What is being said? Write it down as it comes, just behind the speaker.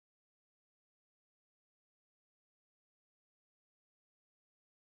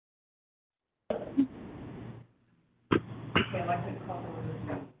I'd like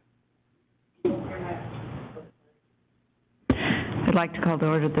to call to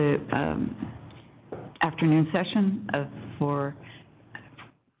order the afternoon session for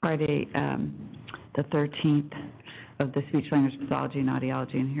Friday, the 13th of the Speech Language Pathology and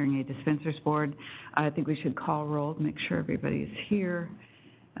Audiology and Hearing Aid Dispensers Board. I think we should call roll to make sure everybody's here.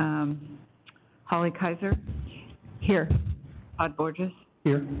 Holly Kaiser? Here. Todd Borges?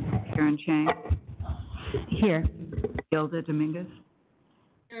 Here. Karen Chang? Here. Gilda Dominguez?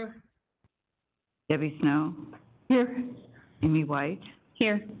 Here. Debbie Snow? Here. Amy White?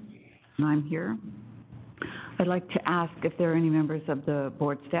 Here. And I'm here. I'd like to ask if there are any members of the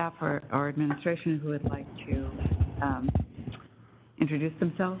board staff or administration who would like to introduce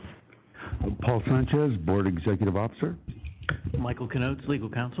themselves. Paul Sanchez, Board Executive Officer. Michael Knotes, Legal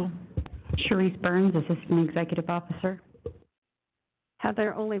Counsel. Cherise Burns, Assistant Executive Officer.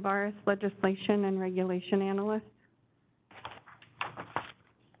 Heather Olivares, Legislation and Regulation Analyst.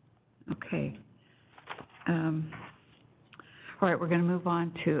 Okay. All right, we're going to move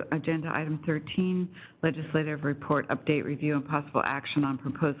on to Agenda Item 13, Legislative Report, Update, Review, and Possible Action on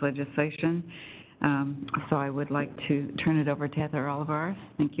Proposed Legislation. So I would like to turn it over to Heather Olivares.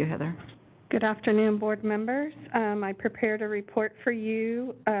 Thank you, Heather. Good afternoon, board members. I prepared a report for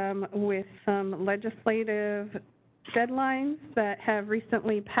you with some legislative deadlines that have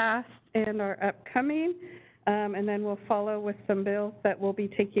recently passed and are upcoming, and then we'll follow with some bills that we'll be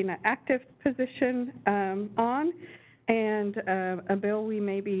taking an active position on, and a bill we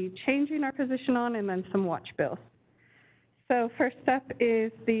may be changing our position on, and then some watch bills. So first up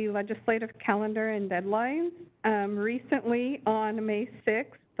is the legislative calendar and deadlines. Recently, on May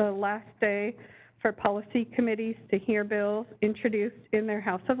 6th, the last day for policy committees to hear bills introduced in their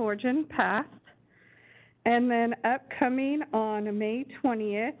House of Origin passed. And then upcoming on May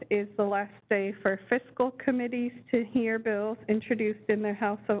 20th is the last day for fiscal committees to hear bills introduced in their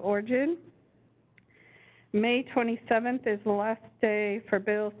House of Origin. May 27th is the last day for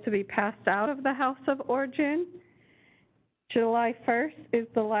bills to be passed out of the House of Origin. July 1st is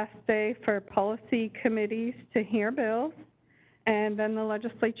the last day for policy committees to hear bills. And then the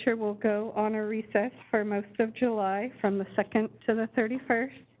legislature will go on a recess for most of July from the 2nd to the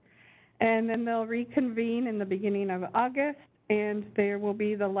 31st. And then they'll reconvene in the beginning of August, and there will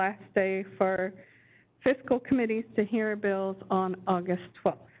be the last day for fiscal committees to hear bills on August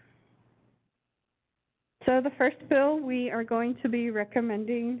 12th. So the first bill we are going to be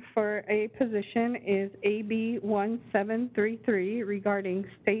recommending for a position is AB 1733 regarding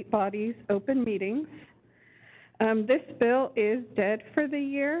state bodies' open meetings. This bill is dead for the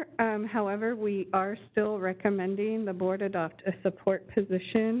year. However, we are still recommending the board adopt a support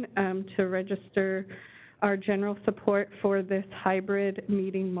position to register our general support for this hybrid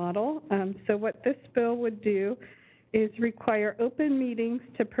meeting model. So what this bill would do is require open meetings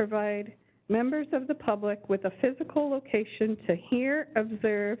to provide members of the public with a physical location to hear,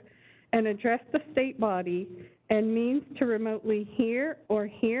 observe, and address the state body, and means to remotely hear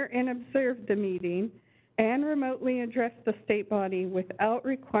and observe the meeting, and remotely address the state body without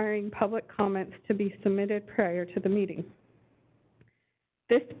requiring public comments to be submitted prior to the meeting.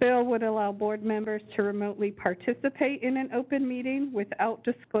 This bill would allow board members to remotely participate in an open meeting without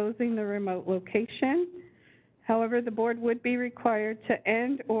disclosing the remote location. However, the board would be required to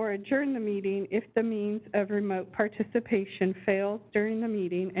end or adjourn the meeting if the means of remote participation fails during the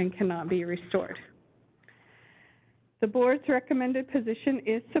meeting and cannot be restored. The board's recommended position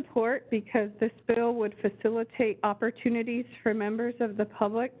is support because this bill would facilitate opportunities for members of the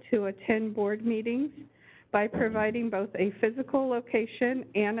public to attend board meetings by providing both a physical location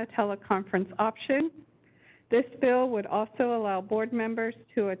and a teleconference option. This bill would also allow board members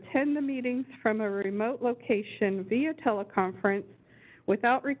to attend the meetings from a remote location via teleconference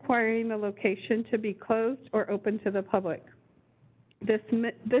without requiring the location to be closed or open to the public. This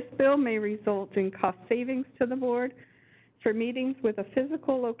bill may result in cost savings to the board for meetings with a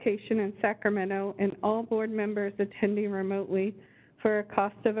physical location in Sacramento and all board members attending remotely for a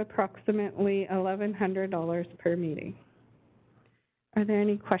cost of approximately $1,100 per meeting. Are there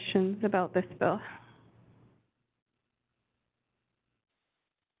any questions about this bill?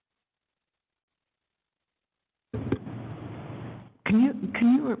 Can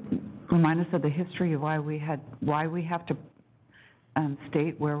you remind us of the history of why we have to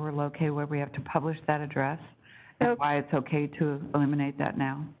state where we're located, where we have to publish that address, and why it's okay to eliminate that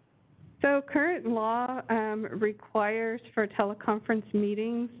now? So current law requires for teleconference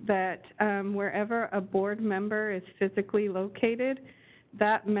meetings that wherever a board member is physically located,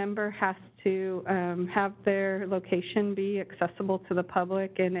 that member has to have their location be accessible to the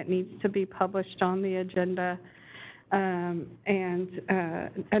public, and it needs to be published on the agenda and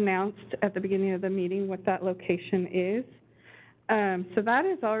announced at the beginning of the meeting what that location is. So that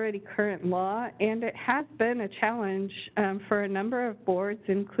is already current law, and it has been a challenge for a number of boards,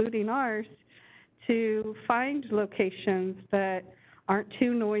 including ours, to find locations that aren't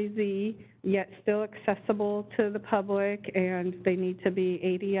too noisy, yet still accessible to the public, and they need to be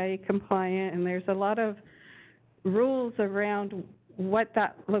ADA compliant, and there's a lot of rules around what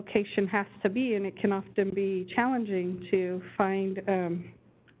that location has to be, and it can often be challenging to find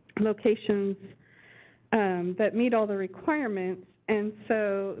locations that meet all the requirements. And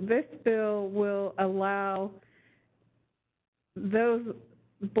so this bill will allow those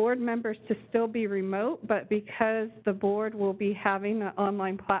board members to still be remote, but because the board will be having an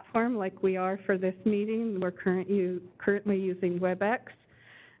online platform like we are for this meeting, we're currently using WebEx,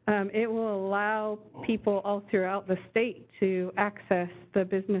 it will allow people all throughout the state to access the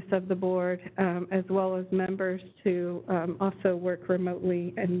business of the board, as well as members to also work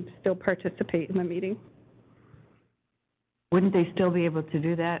remotely and still participate in the meeting. Wouldn't they still be able to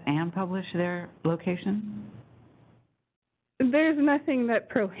do that and publish their location? There's nothing that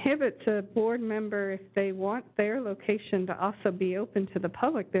prohibits a board member, if they want their location to also be open to the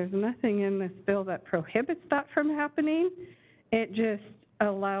public. There's nothing in this bill that prohibits that from happening. It just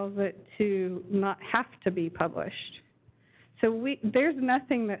allows it to not have to be published. So there's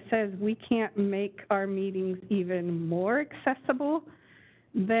nothing that says we can't make our meetings even more accessible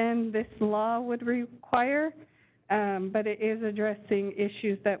than this law would require, but it is addressing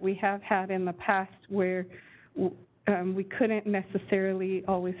issues that we have had in the past where we couldn't necessarily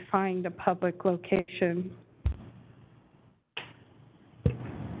always find a public location.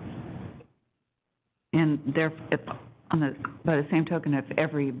 And by the same token, if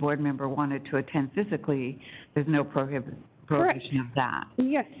every board member wanted to attend physically, there's no prohibition of that.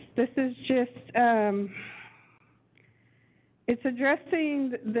 Yes, this is just, it's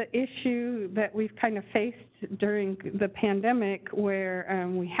addressing the issue that we've kind of faced during the pandemic where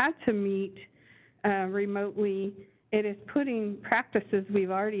we had to meet remotely. It is putting practices we've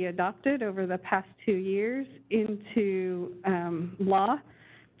already adopted over the past 2 years into law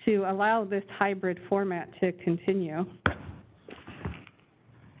to allow this hybrid format to continue.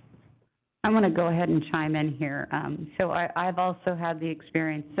 I want to go ahead and chime in here. So I've also had the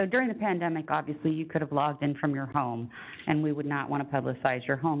experience. So during the pandemic, obviously, you could have logged in from your home, and we would not want to publicize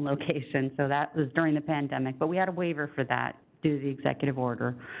your home location. So that was during the pandemic, but we had a waiver for that due to the executive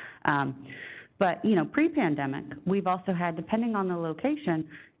order. But, you know, pre-pandemic, we've also had, depending on the location,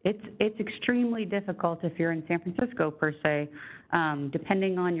 it's extremely difficult if you're in San Francisco, per se.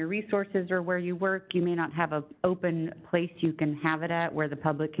 Depending on your resources or where you work, you may not have an open place you can have it at where the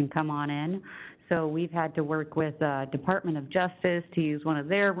public can come on in. So we've had to work with Department of Justice to use one of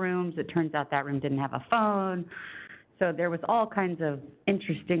their rooms. It turns out that room didn't have a phone. So there was all kinds of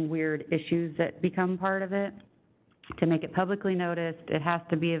interesting, weird issues that become part of it. To make it publicly noticed, it has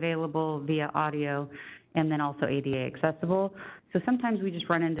to be available via audio and then also ADA accessible. So sometimes we just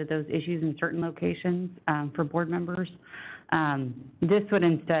run into those issues in certain locations for board members. This would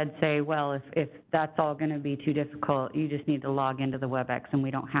instead say, well, if that's all going to be too difficult, you just need to log into the WebEx and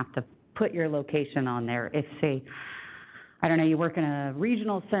we don't have to put your location on there. If, say, I don't know, you work in a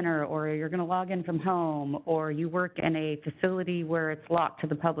regional center or you're going to log in from home, or you work in a facility where it's locked to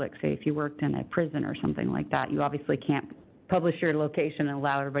the public, say if you worked in a prison or something like that, you obviously can't publish your location and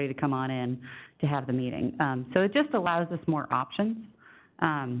allow everybody to come on in to have the meeting. So it just allows us more options.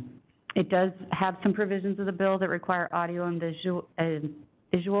 It does have some provisions of the bill that require audio and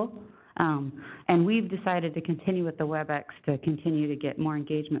visual. And we've decided to continue with the WebEx to continue to get more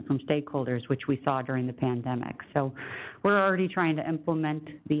engagement from stakeholders, which we saw during the pandemic. So we're already trying to implement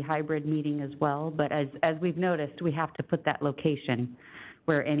the hybrid meeting as well, but as we've noticed, we have to put that location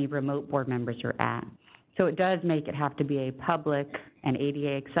where any remote board members are at. So it does make it have to be a public and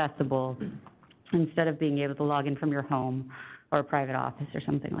ADA accessible instead of being able to log in from your home or a private office or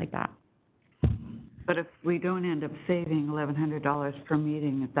something like that. But if we don't end up saving $1,100 per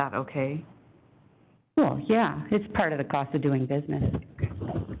meeting, is that okay? Well, yeah, it's part of the cost of doing business.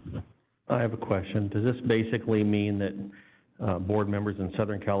 I have a question. Does this basically mean that board members in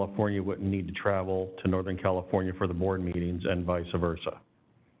Southern California wouldn't need to travel to Northern California for the board meetings and vice versa?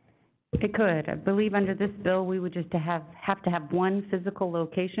 It could. I believe under this bill, we would just have to have one physical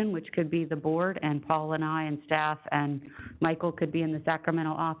location, which could be the board, and Paul and I and staff, and Michael could be in the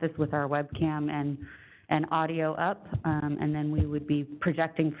Sacramento office with our webcam and audio up, and then we would be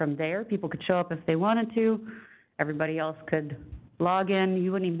projecting from there. People could show up if they wanted to. Everybody else could log in.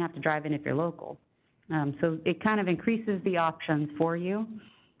 You wouldn't even have to drive in if you're local. So it kind of increases the options for you.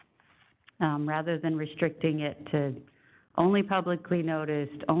 rather than restricting it to only publicly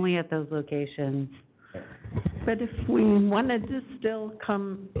noticed, only at those locations. But if we wanted to still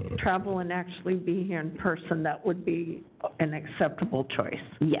come, travel and actually be here in person, that would be an acceptable choice.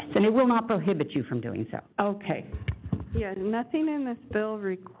 Yes, and it will not prohibit you from doing so. Okay. Yeah, nothing in this bill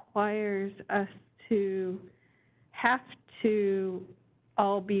requires us to have to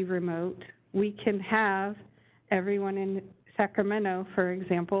all be remote. We can have everyone in Sacramento, for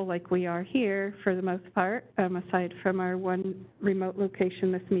example, like we are here for the most part, aside from our one remote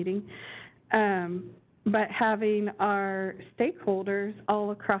location this meeting. But having our stakeholders all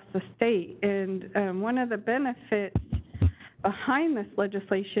across the state. And one of the benefits behind this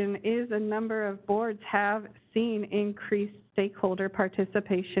legislation is a number of boards have seen increased stakeholder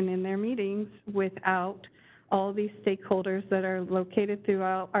participation in their meetings without all these stakeholders that are located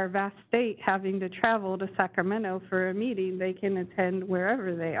throughout our vast state having to travel to Sacramento for a meeting. They can attend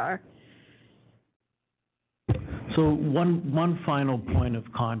wherever they are. So one final point of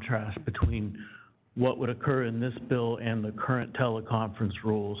contrast between what would occur in this bill and the current teleconference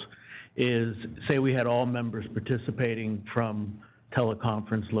rules is, say we had all members participating from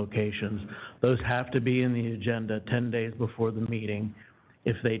teleconference locations. Those have to be in the agenda 10 days before the meeting.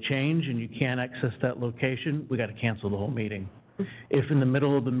 If they change and you can't access that location, we got to cancel the whole meeting. If in the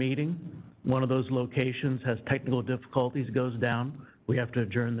middle of the meeting, one of those locations has technical difficulties, goes down, we have to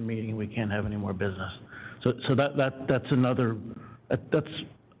adjourn the meeting and we can't have any more business. So that's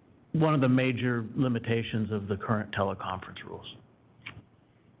one of the major limitations of the current teleconference rules.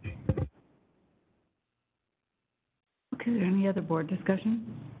 Okay, is there any other board discussion?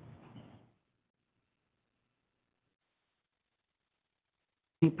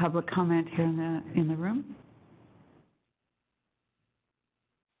 Any public comment here in the room?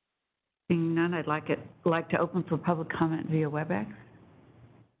 Seeing none, I'd like to open for public comment via WebEx.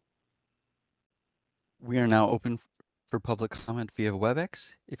 We are now open for public comment via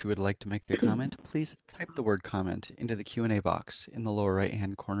WebEx. If you would like to make a comment, please type the word comment into the Q&A box in the lower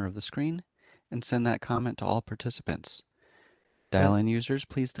right-hand corner of the screen and send that comment to all participants. Dial-in users,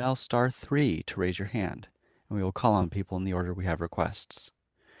 please dial *3 to raise your hand, and we will call on people in the order we have requests.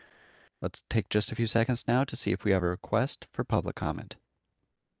 Let's take just a few seconds now to see if we have a request for public comment.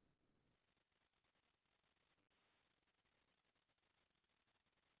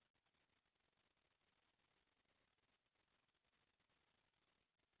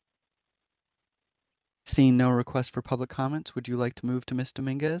 Seeing no request for public comments, would you like to move to Ms.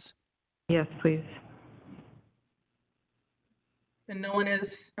 Dominguez? Yes, please. And no one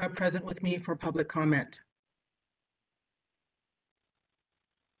is present with me for public comment.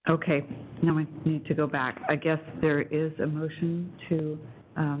 Okay, now we need to go back. I guess there is a motion to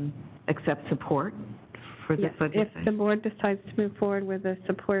accept support for this Yes, if legislation. the board decides to move forward with the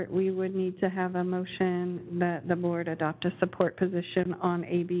support, we would need to have a motion that the board adopt a support position on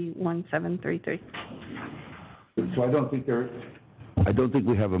AB 1733. So I don't think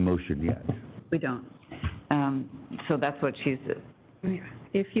we have a motion yet. We don't. So that's what she's,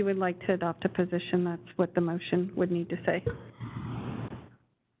 If you would like to adopt a position, that's what the motion would need to say.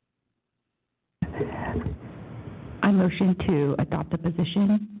 I motion to adopt a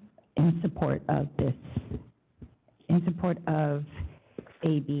position in support of this, in support of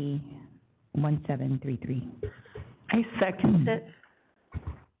AB 1733. I second it.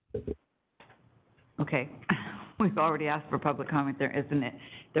 Okay. We've already asked for public comment there, isn't it?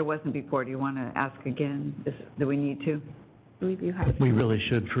 There wasn't before. Do you want to ask again? Do we need to? I believe you have. We really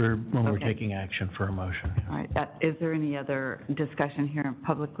should for when we're Okay. taking action for a motion. All right. Is there any other discussion here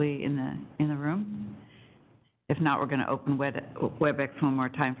publicly in the room? If not, we're going to open WebEx one more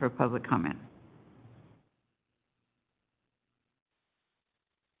time for public comment.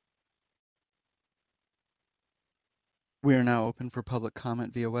 We are now open for public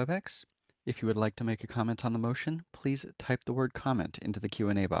comment via WebEx. If you would like to make a comment on the motion, please type the word comment into the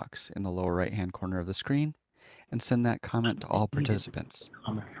Q&A box in the lower right-hand corner of the screen and send that comment to all participants.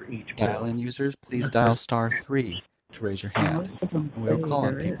 Comment for each. Dial-in users, please dial *3 to raise your hand, and we will call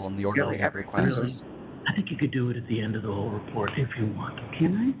on people in the order we have requests. I think you could do it at the end of the whole report if you want.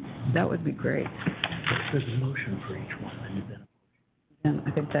 Can I? That would be great. There's a motion for each one, and then And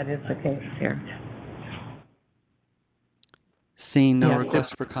I think that is the case here. Seeing no Yes.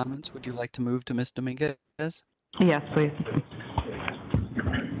 requests for comments, would you like to move to Ms. Dominguez? Yes, please.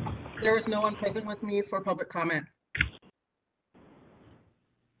 There is no one present with me for public comment.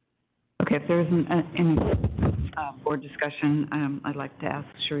 Okay, if there isn't any board discussion, I'd like to ask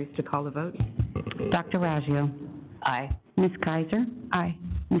Sharice to call the vote. Dr. Raggio. Aye. Ms. Kaiser. Aye.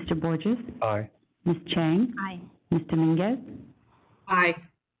 Mr. Borges. Aye. Ms. Chang. Aye. Ms. Dominguez. Aye.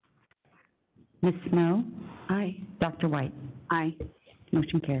 Ms. Snow? Aye. Dr. White? Aye.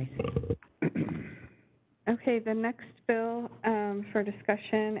 Motion carries. Okay, the next bill for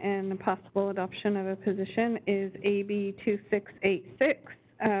discussion and the possible adoption of a position is AB 2686,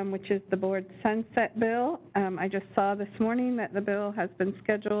 which is the board sunset bill. I just saw this morning that the bill has been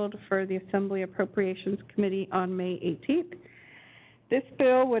scheduled for the Assembly Appropriations Committee on May 18th. This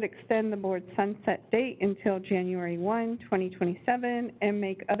bill would extend the board sunset date until January 1, 2027, and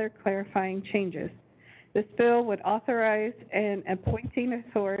make other clarifying changes. This bill would authorize an appointing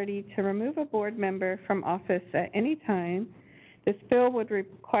authority to remove a board member from office at any time. This bill would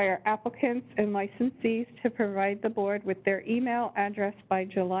require applicants and licensees to provide the board with their email address by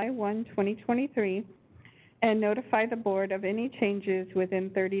July 1, 2023, and notify the board of any changes within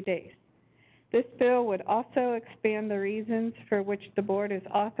 30 days. This bill would also expand the reasons for which the board is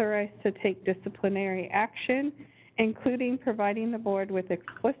authorized to take disciplinary action, including providing the board with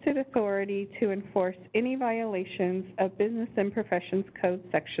explicit authority to enforce any violations of Business and Professions Code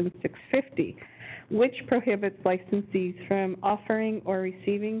Section 650, which prohibits licensees from offering or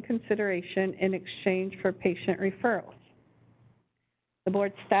receiving consideration in exchange for patient referrals. The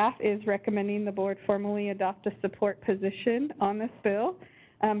board staff is recommending the board formally adopt a support position on this bill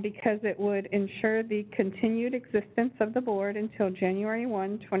because it would ensure the continued existence of the board until January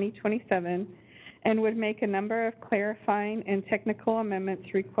 1, 2027, and would make a number of clarifying and technical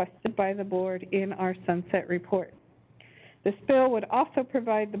amendments requested by the board in our sunset report. This bill would also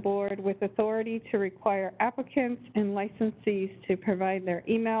provide the board with authority to require applicants and licensees to provide their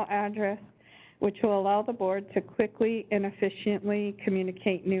email address, which will allow the board to quickly and efficiently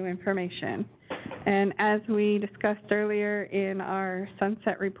communicate new information. And as we discussed earlier in our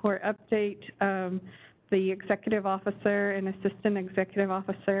sunset report update, the executive officer and assistant executive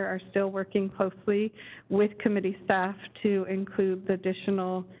officer are still working closely with committee staff to include the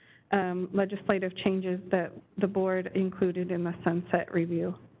additional legislative changes that the board included in the sunset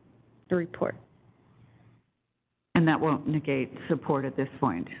review, the report. And that won't negate support at this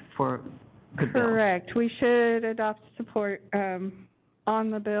point for the bill? Correct. We should adopt support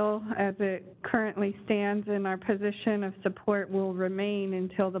on the bill as it currently stands, and our position of support will remain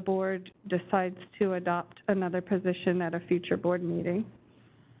until the board decides to adopt another position at a future board meeting.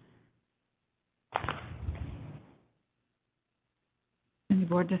 Any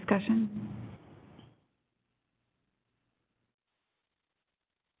board discussion?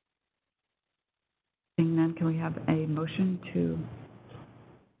 Seeing none, can we have a motion to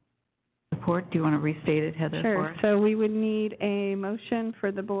support? Do you want to restate it, Heather? Sure. So we would need a motion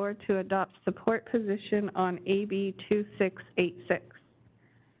for the board to adopt support position on AB 2686.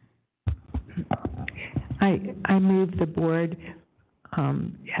 I move the board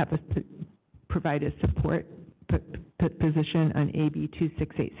provide a support position on AB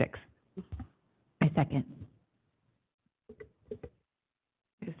 2686. I second.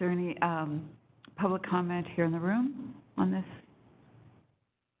 Is there any public comment here in the room on this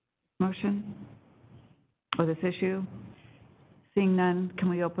motion or this issue? Seeing none, can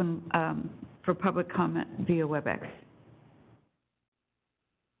we open for public comment via WebEx?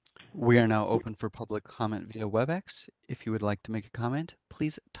 We are now open for public comment via WebEx. If you would like to make a comment,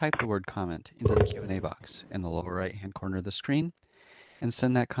 please type the word comment into the Q&A box in the lower right-hand corner of the screen and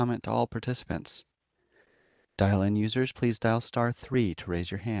send that comment to all participants. Dial-in users, please dial *3 to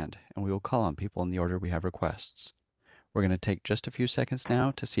raise your hand, and we will call on people in the order we have requests. We're going to take just a few seconds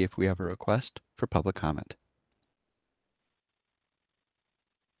now to see if we have a request for public comment.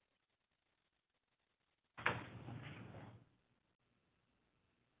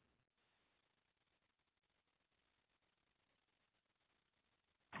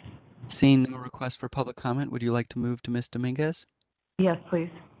 Seeing no request for public comment, would you like to move to Ms. Dominguez? Yes, please.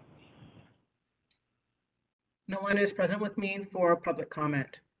 No one is present with me for public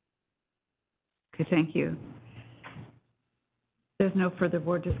comment. Okay, thank you. There's no further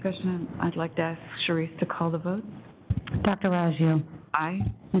board discussion. I'd like to ask Sharice to call the vote. Dr. Raggio? Aye.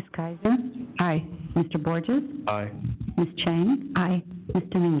 Ms. Kaiser? Aye. Mr. Borges? Aye. Ms. Chang? Aye. Ms.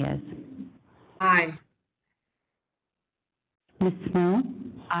 Dominguez? Aye. Ms. Snow?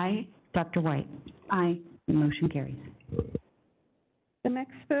 Aye. Dr. White? Aye. Motion carries. The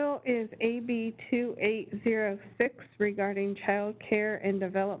next bill is AB 2806 regarding child care and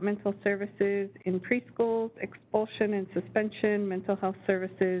developmental services in preschools, expulsion and suspension, mental health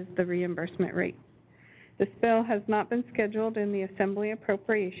services, the reimbursement rates. This bill has not been scheduled in the Assembly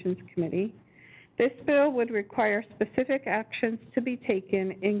Appropriations Committee. This bill would require specific actions to be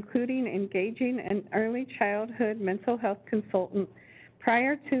taken, including engaging an early childhood mental health consultant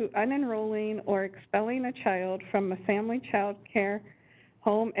prior to unenrolling or expelling a child from a family child care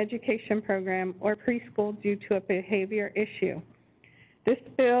home education program, or preschool due to a behavior issue. This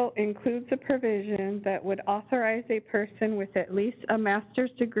bill includes a provision that would authorize a person with at least a master's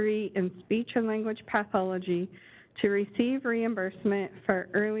degree in speech and language pathology to receive reimbursement for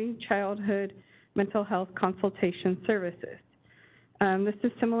early childhood mental health consultation services. This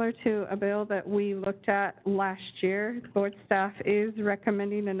is similar to a bill that we looked at last year. The board staff is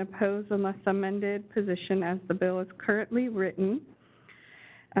recommending an opposed unless amended position as the bill is currently written.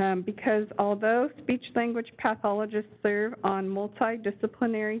 Because although speech-language pathologists serve on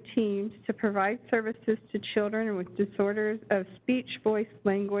multidisciplinary teams to provide services to children with disorders of speech, voice,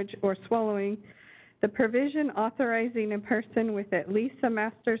 language, or swallowing, the provision authorizing a person with at least a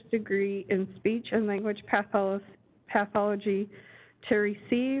master's degree in speech and language pathology to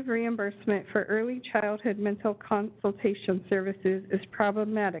receive reimbursement for early childhood mental consultation services is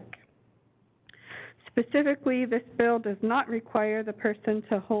problematic. Specifically, this bill does not require the person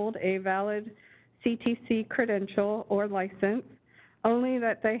to hold a valid CTC credential or license, only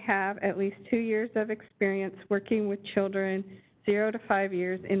that they have at least 2 years of experience working with children 0 to 5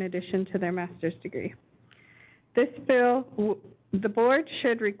 years in addition to their master's degree. This bill, the board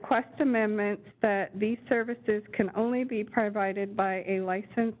should request amendments that these services can only be provided by a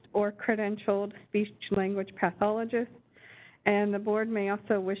licensed or credentialed speech-language pathologist, and the board may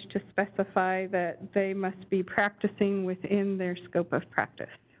also wish to specify that they must be practicing within their scope of practice.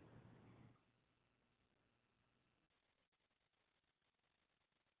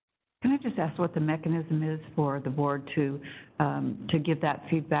 Can I just ask what the mechanism is for the board to give that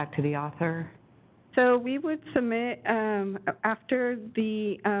feedback to the author? So we would submit, after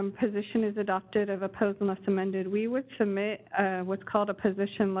the position is adopted of opposed unless amended, we would submit what's called a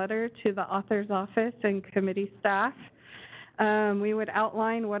position letter to the author's office and committee staff. We would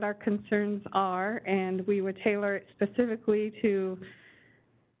outline what our concerns are, and we would tailor it specifically to,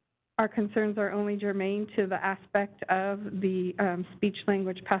 our concerns are only germane to the aspect of the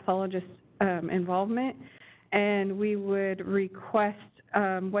speech-language pathologist involvement, and we would request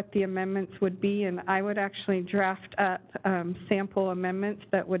what the amendments would be, and I would actually draft up sample amendments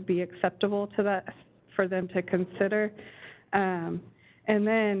that would be acceptable to that for them to consider. And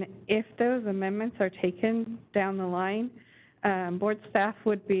then if those amendments are taken down the line, board staff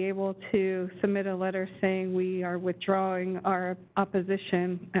would be able to submit a letter saying we are withdrawing our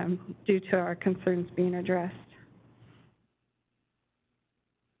opposition due to our concerns being addressed.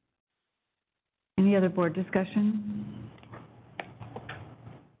 Any other board discussion?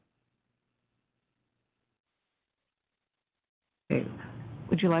 Okay.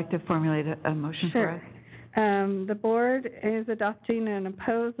 Would you like to formulate a motion for us? The board is adopting an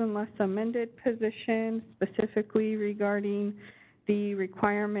opposed unless amended position specifically regarding the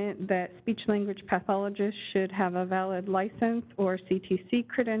requirement that speech-language pathologists should have a valid license or CTC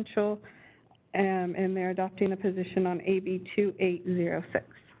credential, and they're adopting a position on AB 2806.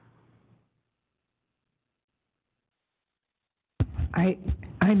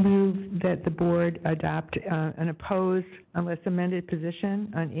 I move that the board adopt an opposed unless amended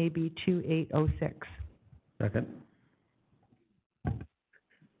position on AB 2806. Second.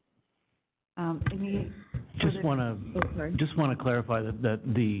 Any Just further- want to clarify that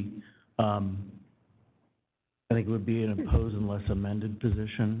the, I think it would be an opposed unless amended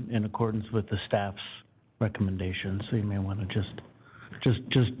position in accordance with the staff's recommendations. So you may want to just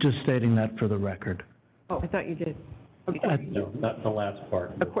stating that for the record. Oh, I thought you did. No, not the last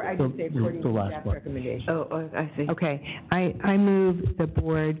part. I did say according The to last staff part. recommendation. Oh, I see. Okay, I move the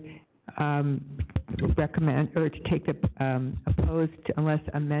board recommend, or to take the opposed unless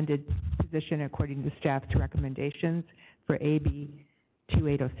amended position according to staff's recommendations for AB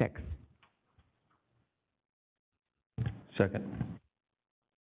 2806. Second.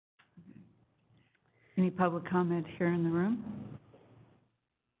 Any public comment here in the room?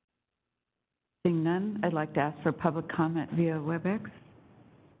 Seeing none, I'd like to ask for public comment via WebEx.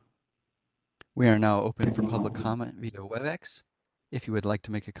 We are now open for public comment via WebEx. If you would like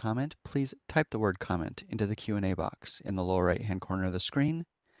to make a comment, please type the word comment into the Q&A box in the lower right-hand corner of the screen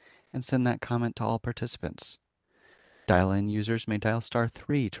and send that comment to all participants. Dial-in users may dial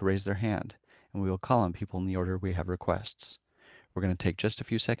 *3 to raise their hand, and we will call on people in the order we have requests. We're going to take just a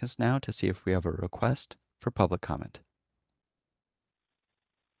few seconds now to see if we have a request for public comment.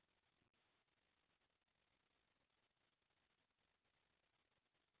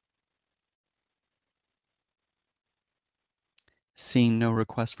 Seeing no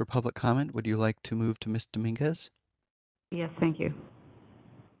request for public comment, would you like to move to Ms. Dominguez? Yes, thank you.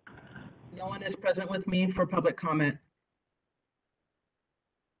 No one is present with me for public comment.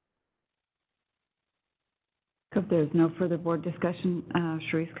 If there's no further board discussion,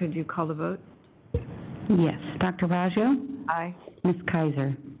 Sharice, could you call the vote? Yes. Dr. Raggio? Aye. Ms.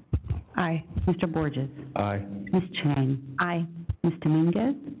 Kaiser? Aye. Mr. Borges? Aye. Ms. Chang? Aye. Ms.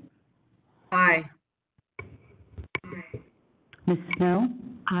 Dominguez? Aye. Ms. Snow?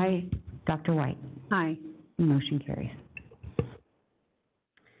 Aye. Dr. White? Aye. Motion carries.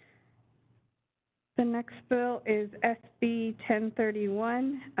 The next bill is SB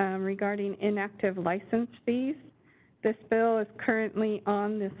 1031 regarding inactive license fees. This bill is currently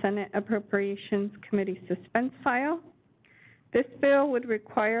on the Senate Appropriations Committee suspense file. This bill would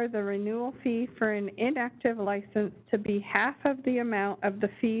require the renewal fee for an inactive license to be half of the amount of the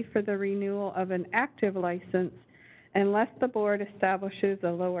fee for the renewal of an active license unless the board establishes a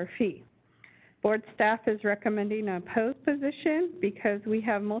lower fee. Board staff is recommending an opposed position because we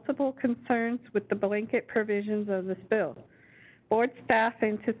have multiple concerns with the blanket provisions of this bill. Board staff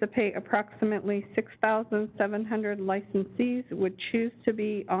anticipate approximately 6,700 licensees would choose to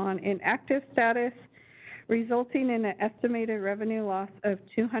be on inactive status, resulting in an estimated revenue loss of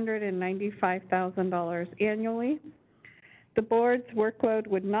 $295,000 annually. The board's workload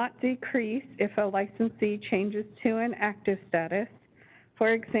would not decrease if a licensee changes to an active status.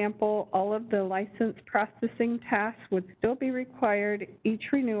 For example, all of the license processing tasks would still be required each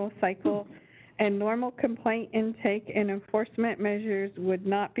renewal cycle, and normal complaint intake and enforcement measures would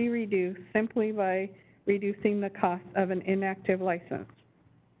not be reduced simply by reducing the cost of an inactive license.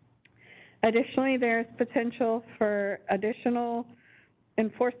 Additionally, there is potential for additional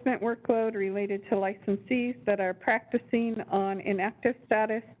enforcement workload related to licensees that are practicing on inactive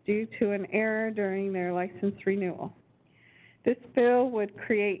status due to an error during their license renewal. This bill would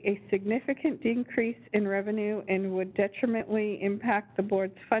create a significant decrease in revenue and would detrimentally impact the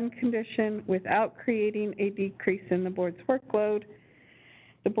board's fund condition without creating a decrease in the board's workload.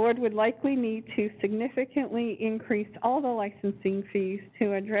 The board would likely need to significantly increase all the licensing fees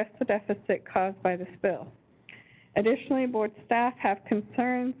to address the deficit caused by this bill. Additionally, board staff have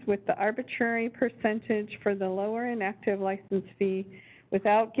concerns with the arbitrary percentage for the lower inactive license fee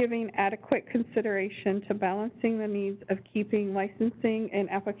without giving adequate consideration to balancing the needs of keeping licensing and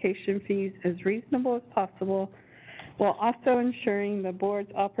application fees as reasonable as possible, while also ensuring the board's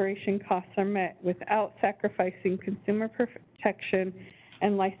operation costs are met without sacrificing consumer protection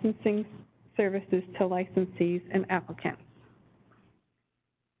and licensing services to licensees and applicants.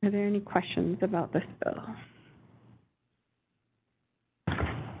 Are there any questions about this bill?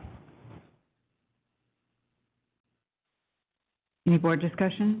 Any board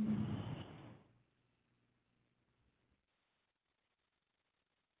discussion?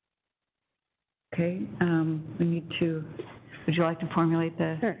 Okay, we need to, would you like to formulate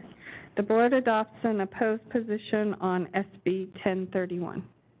the? Sure. The board adopts an opposed position on SB 1031.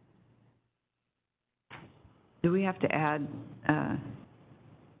 Do we have to add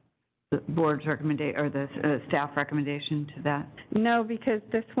the board's recommendation, or the staff recommendation to that? No, because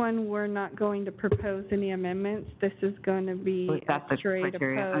this one, we're not going to propose any amendments. This is going to be Oh, that's the a straight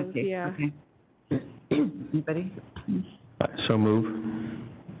criteria. opposed, Okay, yeah. okay. Anybody? So move.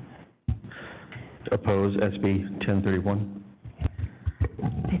 Oppose SB 1031.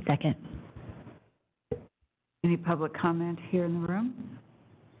 I second. Any public comment here in the room?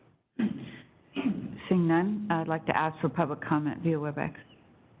 Seeing none, I'd like to ask for public comment via WebEx.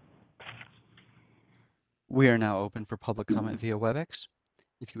 We are now open for public comment via WebEx.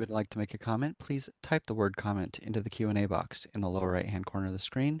 If you would like to make a comment, please type the word comment into the Q&A box in the lower right-hand corner of the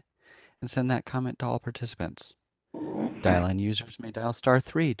screen and send that comment to all participants. Dial-in users may dial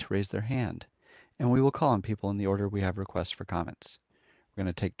 *3 to raise their hand, and we will call on people in the order we have requests for comments. We're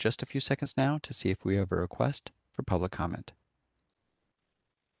going to take just a few seconds now to see if we have a request for public comment.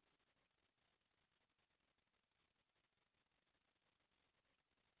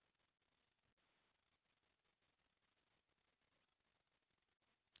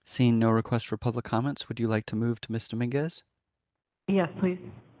 Seeing no request for public comments, would you like to move to Ms. Dominguez? Yes, please.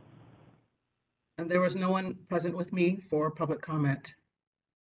 And there was no one present with me for public comment.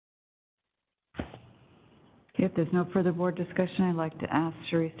 Okay, if there's no further board discussion, I'd like to ask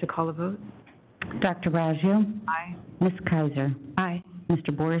Sharice to call a vote. Dr. Raggio? Aye. Ms. Kaiser? Aye.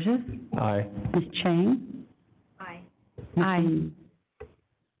 Mr. Borges? Aye. Ms. Chang? Aye. Aye.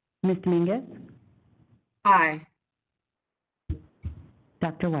 Ms. Dominguez? Aye.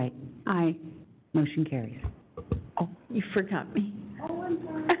 Dr. White? Aye. Motion carries. Oh, you forgot me.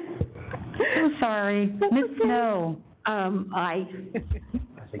 So sorry. Ms. Snow? Aye.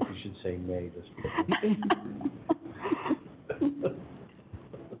 I think you should say nay this week.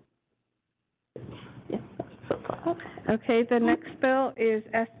 Okay, the next bill is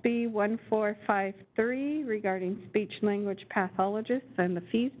SB 1453 regarding speech-language pathologists and the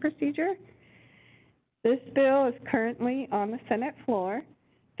fees procedure. This bill is currently on the Senate floor.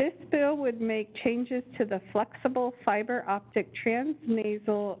 This bill would make changes to the flexible fiber optic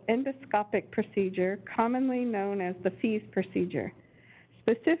transnasal endoscopic procedure, commonly known as the fees procedure.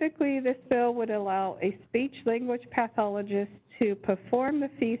 Specifically, this bill would allow a speech-language pathologist to perform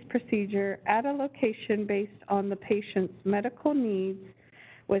the fees procedure at a location based on the patient's medical needs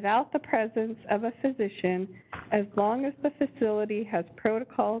without the presence of a physician, as long as the facility has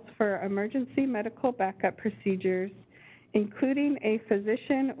protocols for emergency medical backup procedures, including a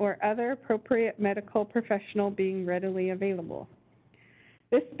physician or other appropriate medical professional being readily available.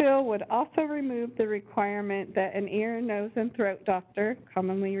 This bill would also remove the requirement that an ear, nose, and throat doctor,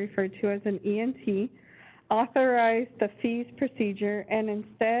 commonly referred to as an ENT, authorize the fees procedure and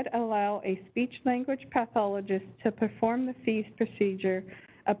instead allow a speech-language pathologist to perform the fees procedure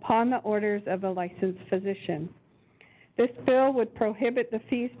upon the orders of a licensed physician. This bill would prohibit the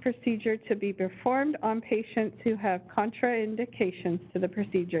fees procedure to be performed on patients who have contraindications to the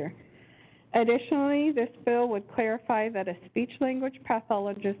procedure. Additionally, this bill would clarify that a speech-language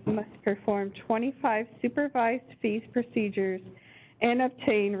pathologist must perform 25 supervised fees procedures and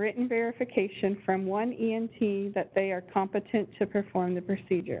obtain written verification from one ENT that they are competent to perform the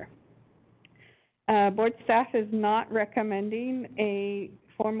procedure. Board staff is not recommending a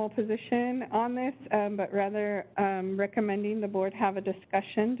formal position on this, but rather recommending the board have a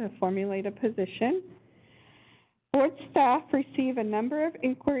discussion to formulate a position. Board staff receive a number of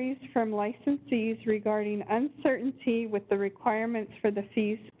inquiries from licensees regarding uncertainty with the requirements for the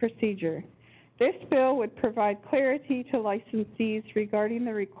fees procedure. This bill would provide clarity to licensees regarding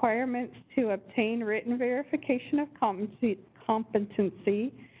the requirements to obtain written verification of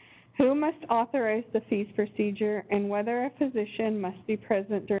competency, who must authorize the fees procedure, and whether a physician must be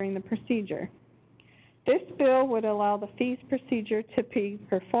present during the procedure. This bill would allow the fees procedure to be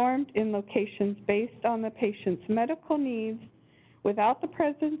performed in locations based on the patient's medical needs without the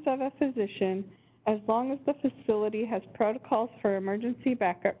presence of a physician, as long as the facility has protocols for emergency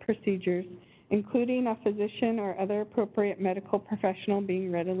backup procedures, including a physician or other appropriate medical professional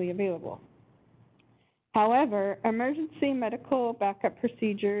being readily available. However, emergency medical backup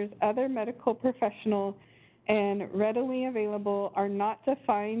procedures, other medical professional, and readily available are not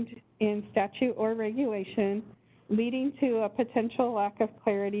defined in statute or regulation, leading to a potential lack of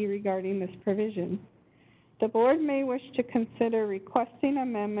clarity regarding this provision. The board may wish to consider requesting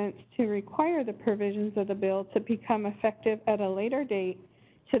amendments to require the provisions of the bill to become effective at a later date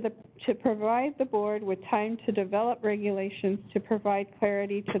to provide the board with time to develop regulations to provide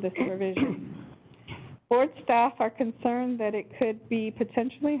clarity to this provision. Board staff are concerned that it could be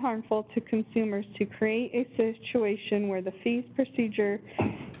potentially harmful to consumers to create a situation where the fees procedure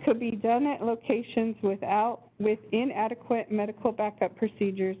could be done at locations with inadequate medical backup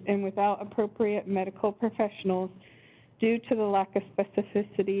procedures and without appropriate medical professionals due to the lack of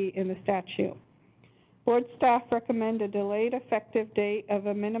specificity in the statute. Board staff recommend a delayed effective date of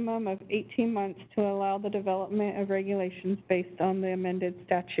a minimum of 18 months to allow the development of regulations based on the amended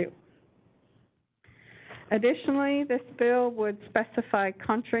statute. Additionally, this bill would specify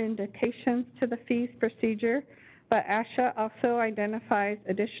contraindications to the fees procedure, but ASHA also identifies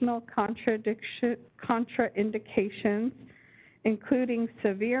additional contraindications, including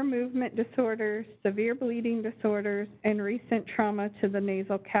severe movement disorders, severe bleeding disorders, and recent trauma to the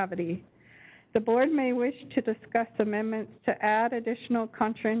nasal cavity. The board may wish to discuss amendments to add additional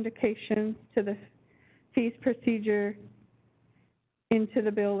contraindications to the fees procedure into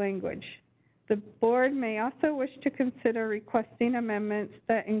the bill language. The board may also wish to consider requesting amendments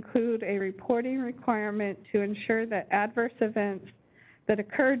that include a reporting requirement to ensure that adverse events that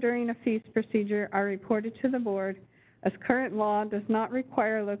occur during a fees procedure are reported to the board, as current law does not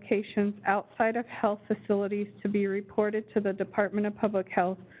require locations outside of health facilities to be reported to the Department of Public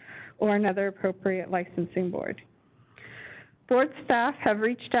Health or another appropriate licensing board. Board staff have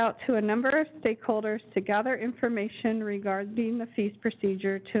reached out to a number of stakeholders to gather information regarding the fees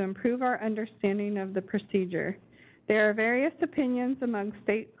procedure to improve our understanding of the procedure. There are various opinions among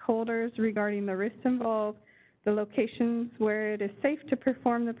stakeholders regarding the risks involved, the locations where it is safe to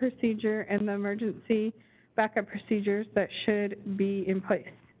perform the procedure, and the emergency backup procedures that should be in place.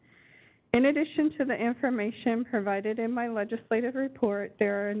 In addition to the information provided in my legislative report,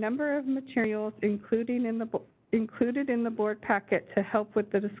 there are a number of materials included in the board packet to help with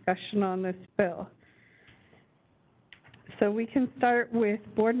the discussion on this bill. So we can start with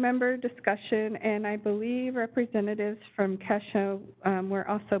board member discussion, and I believe representatives from CASHA were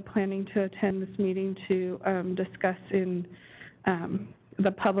also planning to attend this meeting to discuss in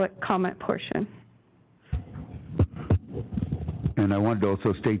the public comment portion. And I wanted to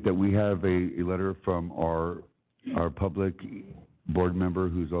also state that we have a letter from our public board member,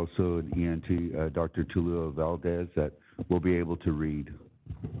 who's also an ENT, Dr. Tulio Valdez, that we'll be able to read.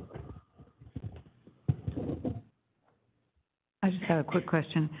 I just have a quick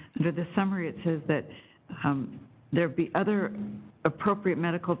question. Under the summary, it says that there be other appropriate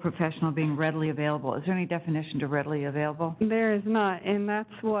medical professional being readily available. Is there any definition to readily available? There is not, and that's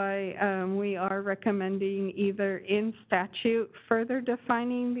why we are recommending either in statute further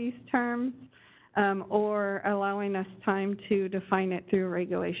defining these terms or allowing us time to define it through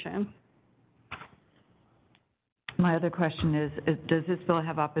regulation. My other question is does this bill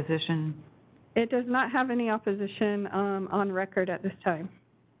have opposition? It does not have any opposition on record at this time.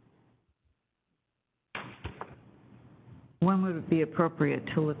 When would it be appropriate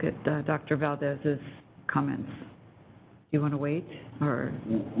to look at Dr. Valdez's comments? Do you want to wait, or?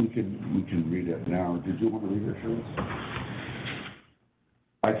 We can read it now. Did you want to read it, Shirley?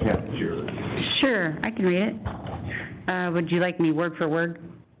 I can't hear it. Sure, I can read it. Would you like me word for word?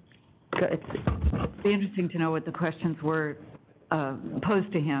 It'd be interesting to know what the questions were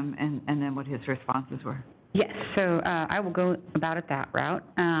posed to him and then what his responses were. Yes, so I will go about it that route.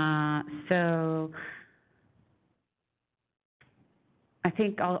 So I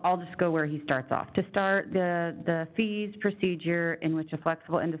think I'll just go where he starts off. To start, the FEES procedure in which a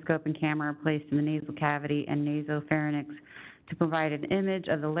flexible endoscope and camera are placed in the nasal cavity and nasopharynx to provide an image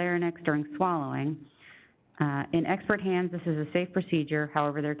of the larynx during swallowing. In expert hands, this is a safe procedure.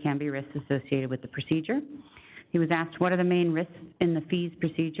 However, there can be risks associated with the procedure. He was asked, what are the main risks in the FEES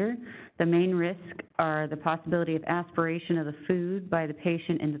procedure? The main risks are the possibility of aspiration of the food by the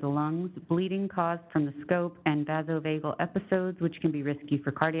patient into the lungs, bleeding caused from the scope, and vasovagal episodes, which can be risky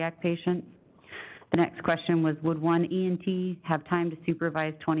for cardiac patients. The next question was, would one ENT have time to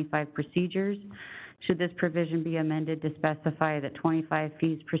supervise 25 procedures? Should this provision be amended to specify that 25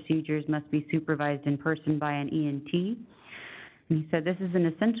 FEES procedures must be supervised in person by an ENT? And he said, this is an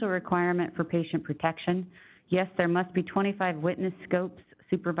essential requirement for patient protection. Yes, there must be 25 witness scopes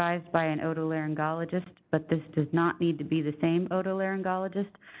supervised by an otolaryngologist, but this does not need to be the same otolaryngologist.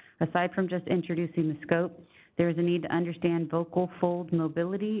 Aside from just introducing the scope, there is a need to understand vocal fold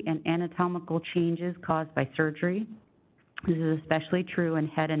mobility and anatomical changes caused by surgery. This is especially true in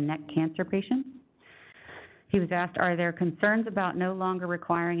head and neck cancer patients. He was asked, are there concerns about no longer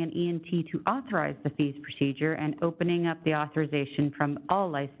requiring an ENT to authorize the FEES procedure and opening up the authorization from all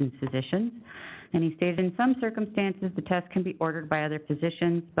licensed physicians? And he stated, in some circumstances, the test can be ordered by other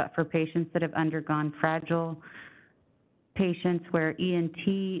physicians, but for patients that have undergone fragile patients where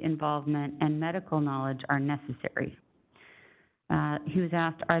ENT involvement and medical knowledge are necessary. He was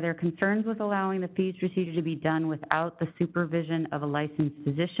asked, are there concerns with allowing the FEES procedure to be done without the supervision of a licensed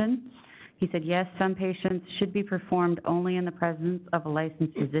physician? He said, yes, some patients should be performed only in the presence of a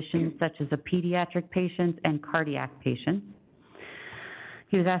licensed physician, such as a pediatric patient and cardiac patients.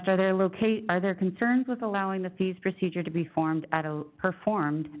 He was asked, are there concerns with allowing the FEES procedure to be performed at a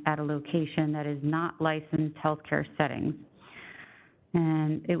location that is not licensed healthcare settings?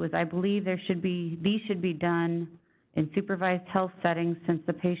 And it was, I believe these should be done in supervised health settings, since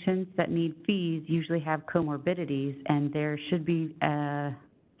the patients that need FEES usually have comorbidities, and there should be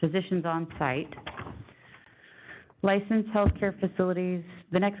physicians on site. Licensed healthcare facilities,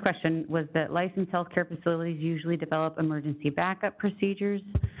 the next question was that licensed healthcare facilities usually develop emergency backup procedures.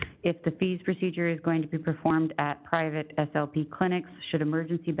 If the FEES procedure is going to be performed at private SLP clinics, should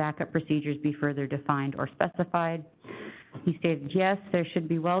emergency backup procedures be further defined or specified? He stated, yes, there should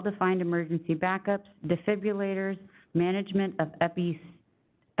be well-defined emergency backups, defibrillators, management of epistaxis,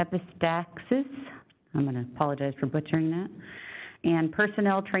 I'm going to apologize for butchering that, and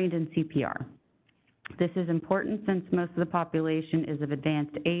personnel trained in CPR. This is important since most of the population is of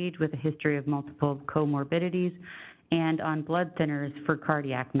advanced age with a history of multiple comorbidities and on blood thinners for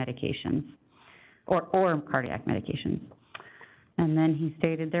cardiac medications, or cardiac medications. And then he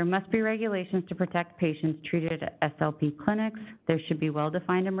stated, there must be regulations to protect patients treated at SLP clinics. There should be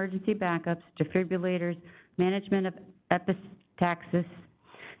well-defined emergency backups, defibrillators, management of epistaxis,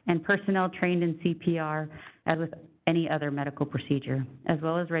 and personnel trained in CPR, as with any other medical procedure, as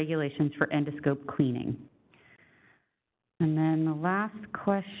well as regulations for endoscope cleaning. And then the last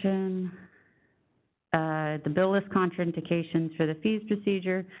question, the bill lists contraindications for the FEES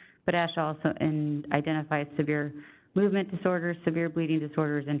procedure, but ASHA also identifies severe movement disorders, severe bleeding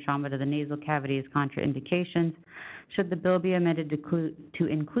disorders, and trauma to the nasal cavity as contraindications. Should the bill be amended to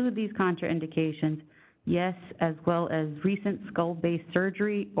include these contraindications? Yes, as well as recent skull-based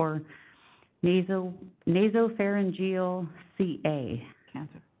surgery or nasopharyngeal CA.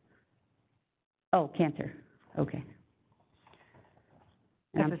 Cancer. Oh, cancer, okay.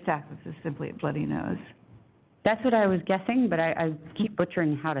 Epistaxis is simply a bloody nose. That's what I was guessing, but I keep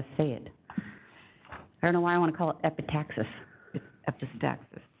butchering how to say it. I don't know why I want to call it epitaxis. It's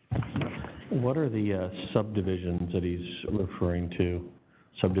epistaxis. What are the subdivisions that he's referring to?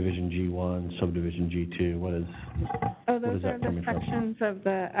 Subdivision G1, subdivision G2, what is? Oh, What those is that are the coming from? sections of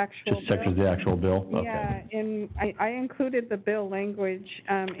the actual Just sections of bill. the actual bill? Okay. Yeah, and I included the bill language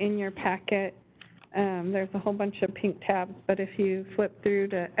in your packet. There's a whole bunch of pink tabs, but if you flip through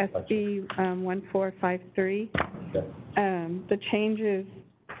to SB 1453, the changes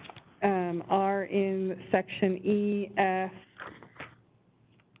are in section E, F,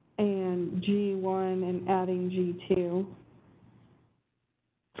 and G1 and adding G2.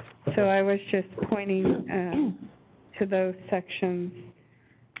 So I was just pointing to those sections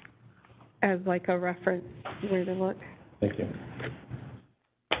as like a reference where to look. Thank you.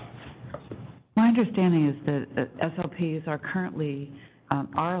 My understanding is that SLPs are currently,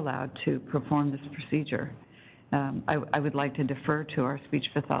 are allowed to perform this procedure. I would like to defer to our speech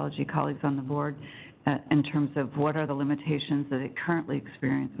pathology colleagues on the board in terms of what are the limitations that they currently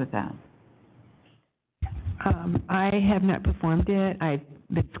experience with that. I have not performed it. I've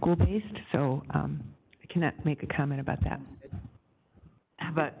been school-based, so I cannot make a comment about that.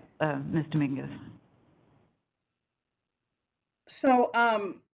 How about Ms. Dominguez? So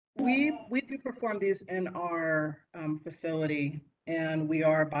we do perform these in our facility, and we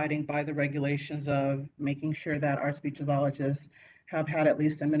are abiding by the regulations of making sure that our speech pathologists have had at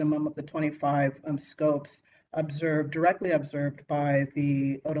least a minimum of the 25 scopes observed, directly observed by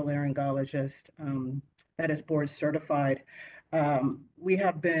the otolaryngologist that is board certified. We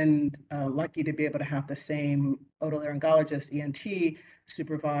have been lucky to be able to have the same otolaryngologist, ENT,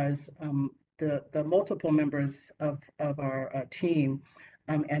 supervise the multiple members of our team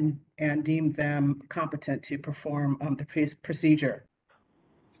and deem them competent to perform the procedure.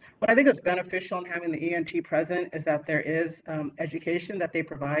 What I think is beneficial in having the ENT present is that there is education that they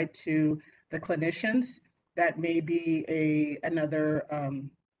provide to the clinicians that maybe another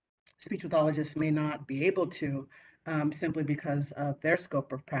speech pathologist may not be able to, simply because of their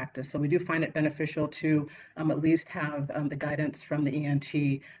scope of practice. So we do find it beneficial to at least have the guidance from the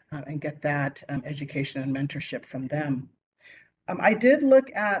ENT and get that education and mentorship from them. I did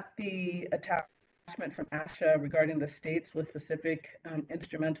look at the attachment from ASHA regarding the states with specific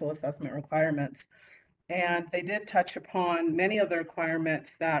instrumental assessment requirements. And they did touch upon many of the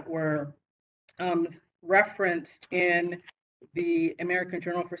requirements that were referenced in the American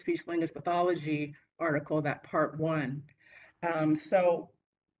Journal for Speech Language Pathology article, that part 1. So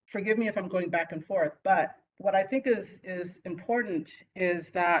forgive me if I'm going back and forth, but what I think is important is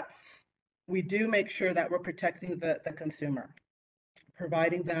that we do make sure that we're protecting the consumer,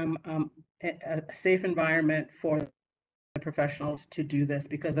 providing them a safe environment for the professionals to do this,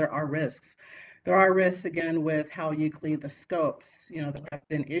 because there are risks. There are risks, again, with how you clean the scopes. You know, there have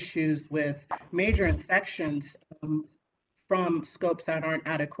been issues with major infections from scopes that aren't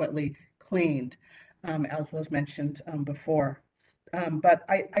adequately cleaned, as was mentioned before. But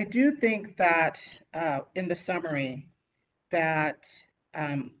I do think that in the summary that,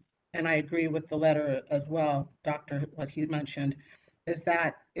 and I agree with the letter as well, Doctor, what he mentioned, is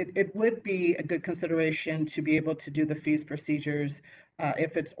that it would be a good consideration to be able to do the FEES procedures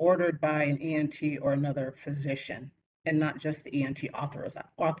if it's ordered by an ENT or another physician, and not just the ENT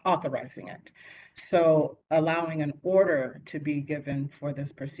authorizing it. So allowing an order to be given for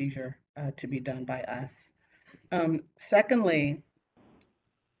this procedure to be done by us. Secondly,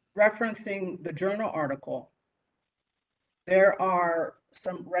 referencing the journal article, there are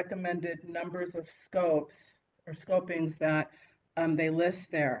some recommended numbers of scopes or scopings that they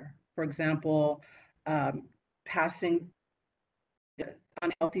list there. For example, passing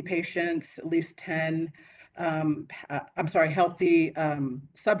unhealthy patients, at least 10, healthy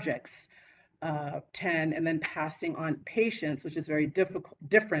subjects, 10, and then passing on patients, which is very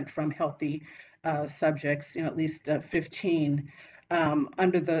different from healthy subjects, at least 15,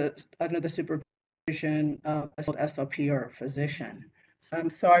 under the supervision of a SLP or a physician.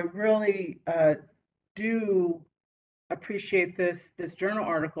 So I really do appreciate this journal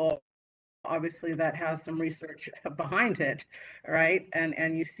article, obviously, that has some research behind it, right?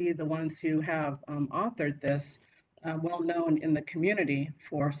 And you see the ones who have authored this, well known in the community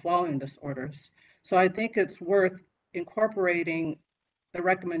for swallowing disorders. So I think it's worth incorporating the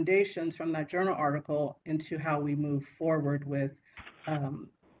recommendations from that journal article into how we move forward with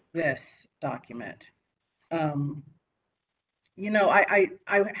this document. I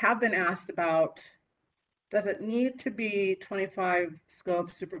have been asked about, does it need to be 25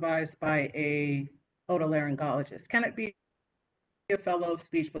 scopes supervised by a otolaryngologist? Can it be a fellow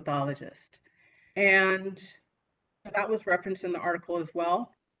speech pathologist? And that was referenced in the article as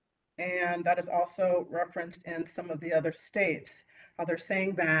well. And that is also referenced in some of the other states, how they're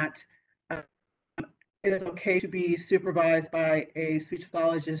saying that it is okay to be supervised by a speech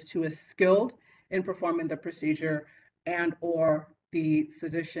pathologist who is skilled in performing the procedure and or the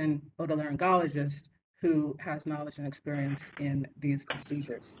physician otolaryngologist who has knowledge and experience in these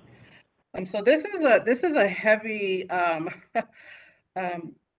procedures. And so this is a heavy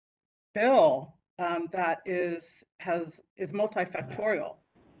bill that is multifactorial,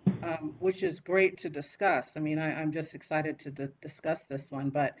 which is great to discuss. I mean, I'm just excited to discuss this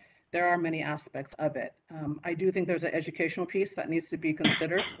one, but there are many aspects of it. I do think there's an educational piece that needs to be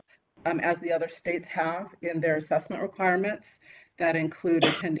considered, as the other states have in their assessment requirements that include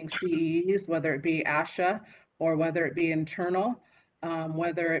attending CEs, whether it be ASHA or whether it be internal,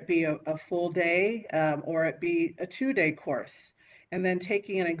 whether it be a full day or it be a 2-day course, and then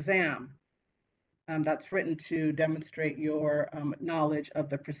taking an exam that's written to demonstrate your knowledge of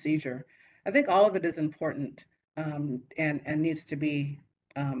the procedure. I think all of it is important and needs to be,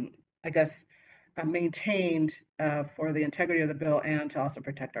 I guess, maintained for the integrity of the bill and to also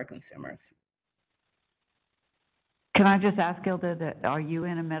protect our consumers. Can I just ask, Gilda, that are you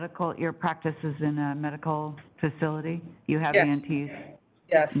in a medical, your practice is in a medical facility? You have Yes. ENTs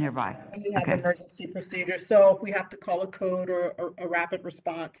Yes. nearby? And we have Okay. emergency procedures. So if we have to call a code or a rapid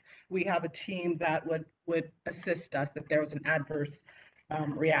response, we have a team that would assist us if there was an adverse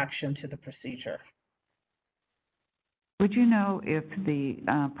reaction to the procedure. Would you know if the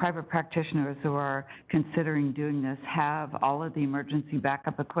private practitioners who are considering doing this have all of the emergency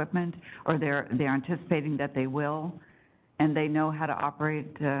backup equipment, or they're anticipating that they will, and they know how to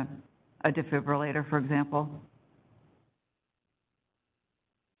operate a defibrillator, for example?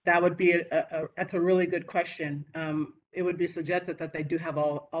 That would be that's a really good question. It would be suggested that they do have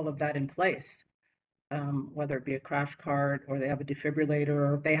all of that in place, whether it be a crash cart or they have a defibrillator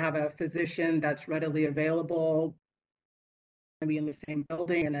or if they have a physician that's readily available, maybe in the same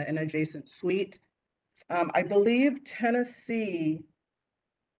building in an adjacent suite. I believe Tennessee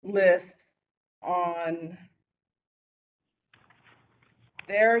lists on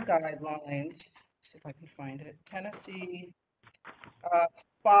their guidelines, see if I can find it, Tennessee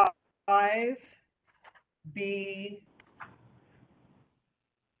 5B,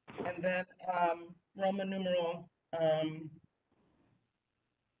 and then Roman numeral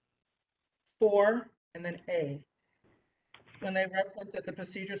 4, and then A. When they reference that the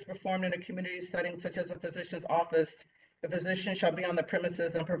procedures performed in a community setting such as a physician's office, the physician shall be on the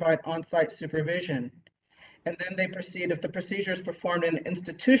premises and provide on-site supervision. And then they proceed, if the procedure is performed in an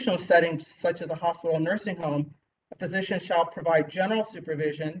institutional setting such as a hospital or nursing home, a physician shall provide general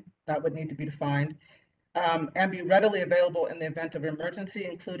supervision, that would need to be defined, and be readily available in the event of emergency,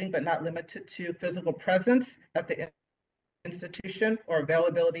 including but not limited to physical presence at the institution or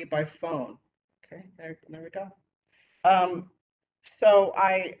availability by phone. Okay, there we go. So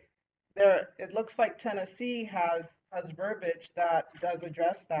it looks like Tennessee has verbiage that does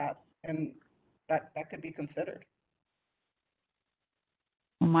address that, and that could be considered.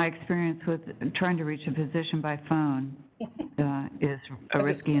 Well, my experience with trying to reach a physician by phone is a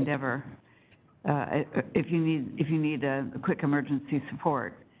risky endeavor. If you need a quick emergency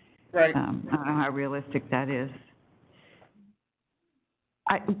support, right? I don't know how realistic that is.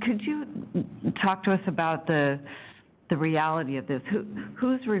 Could you talk to us about the reality of this?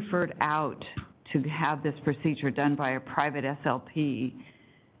 Who's referred out to have this procedure done by a private SLP?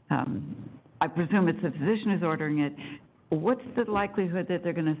 I presume it's the physician who's ordering it. What's the likelihood that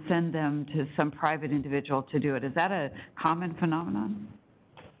they're going to send them to some private individual to do it? Is that a common phenomenon?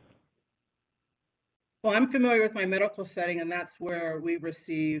 Well, I'm familiar with my medical setting, and that's where we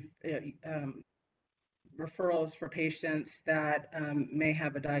receive referrals for patients that may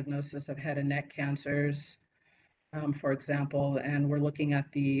have a diagnosis of head and neck cancers, for example, and we're looking at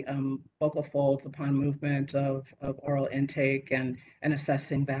the vocal folds upon movement of oral intake and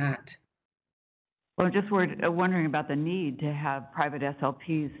assessing that. Well, just wondering about the need to have private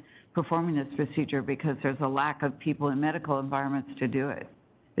SLPs performing this procedure because there's a lack of people in medical environments to do it.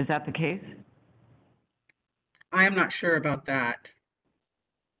 Is that the case? I am not sure about that.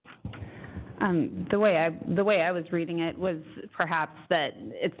 The way I was reading it was perhaps that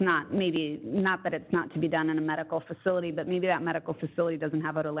it's not, maybe, not that it's not to be done in a medical facility, but maybe that medical facility doesn't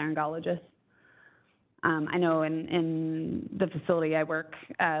have otolaryngologists. I know in the facility I work,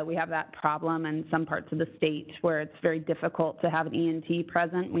 we have that problem in some parts of the state where it's very difficult to have an ENT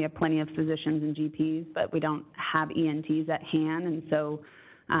present. We have plenty of physicians and GPs, but we don't have ENTs at hand, and so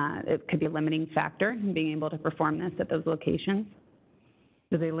it could be a limiting factor in being able to perform this at those locations.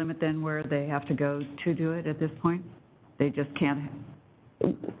 Do they limit then where they have to go to do it at this point? They just can't?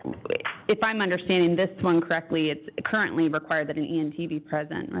 If I'm understanding this one correctly, it's currently required that an ENT be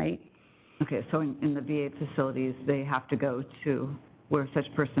present, right? Okay, so in the VA facilities, they have to go to where such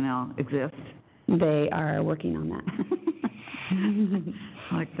personnel exist? They are working on that.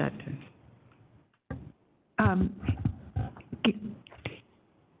 I like that too.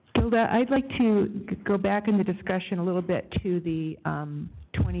 Gilda, I'd like to go back in the discussion a little bit to the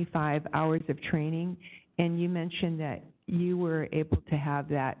 25 hours of training, and you mentioned that you were able to have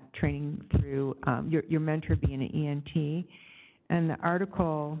that training through your mentor being an ENT, and the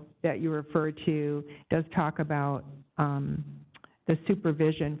article that you referred to does talk about the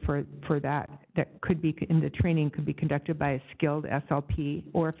supervision for that could be, in the training, could be conducted by a skilled SLP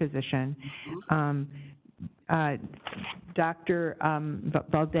or a physician. Dr.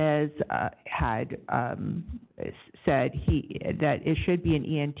 Valdez had said that it should be an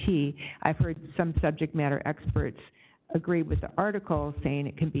ENT. I've heard some subject matter experts agree with the article saying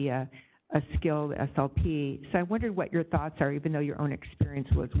it can be a skilled SLP. So I wondered what your thoughts are, even though your own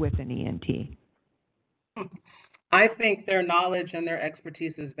experience was with an ENT. I think their knowledge and their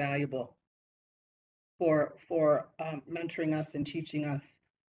expertise is valuable for mentoring us and teaching us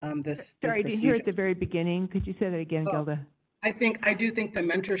this Sorry, I didn't hear at the very beginning. Could you say that again, Gilda? I do think the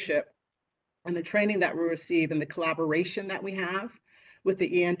mentorship and the training that we receive and the collaboration that we have with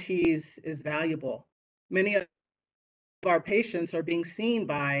the ENTs is valuable. Many of our patients are being seen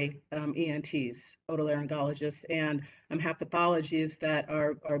by ENTs, otolaryngologists, and have pathologies that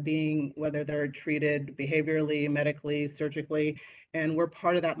are being, whether they're treated behaviorally, medically, surgically, and we're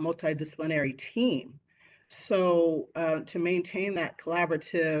part of that multidisciplinary team. So to maintain that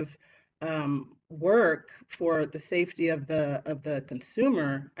collaborative work for the safety of the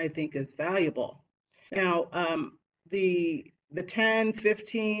consumer, I think is valuable. Now, the 10,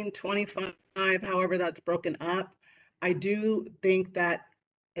 15, 25, however that's broken up, I do think that,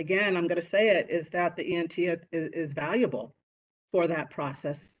 again, I'm going to say it, is that the ENT is valuable for that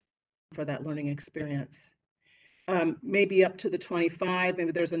process, for that learning experience. Maybe up to the 25,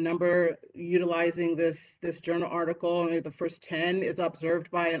 maybe there's a number utilizing this journal article, maybe the first 10 is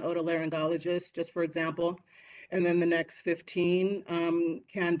observed by an otolaryngologist, just for example, and then the next 15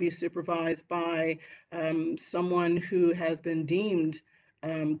 can be supervised by someone who has been deemed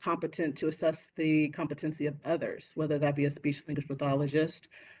competent to assess the competency of others, whether that be a speech language pathologist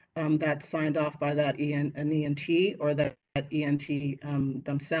that's signed off by an ENT or that ENT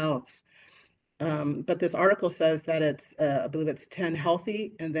themselves. But this article says that it's, I believe it's 10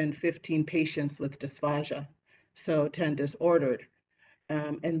 healthy and then 15 patients with dysphagia, so 10 disordered.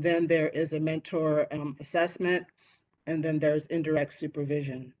 And then there is a mentor assessment, and then there's indirect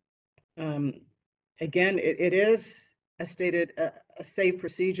supervision. Again, it is a safe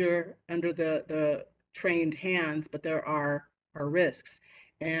procedure under the trained hands, but there are risks,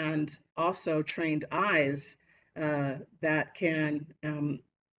 and also trained eyes that can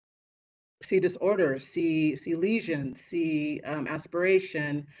see disorders, see lesions, see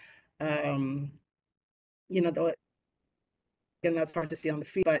aspiration. Again, that's hard to see on the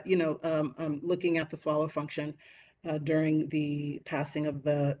feet, but looking at the swallow function during the passing of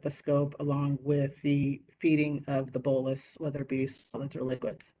the scope, along with the feeding of the bolus, whether it be solids or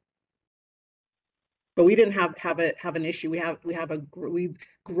liquids. But we didn't have an issue. We've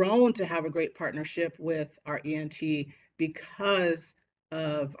grown to have a great partnership with our ENT because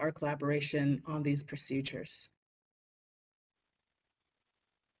of our collaboration on these procedures.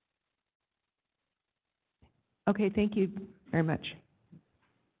 Okay, thank you very much.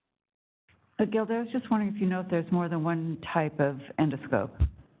 Gilda, I was just wondering if you know if there's more than one type of endoscope.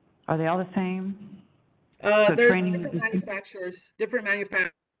 Are they all the same? There's different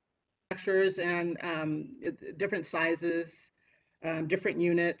manufacturers and different sizes, different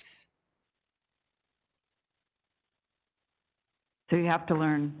units. So you have to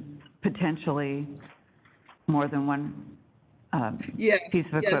learn potentially more than one piece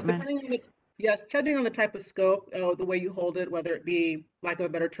of equipment? Depending on the type of scope, the way you hold it, whether it be, lack of a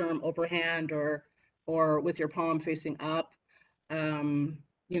better term, overhand or with your palm facing up,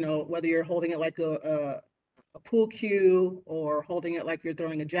 whether you're holding it like a pool cue or holding it like you're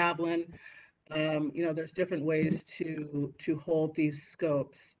throwing a javelin. there's different ways to hold these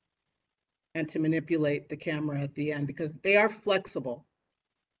scopes and to manipulate the camera at the end because they are flexible.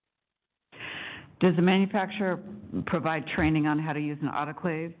 Does the manufacturer provide training on how to use an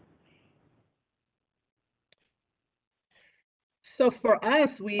autoclave? So for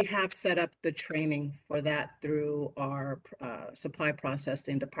us, we have set up the training for that through our supply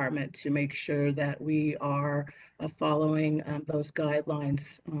processing department to make sure that we are following those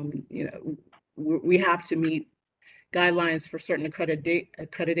guidelines. We have to meet guidelines for certain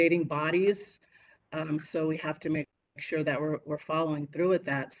accrediting bodies. So we have to make sure that we're following through with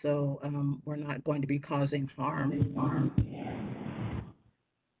that. So we're not going to be causing harm.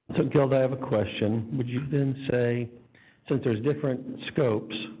 So Gilda, I have a question. Would you then say, since there's different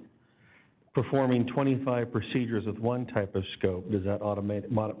scopes, performing 25 procedures with one type of scope, does that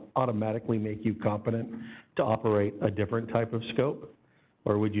automatically make you competent to operate a different type of scope?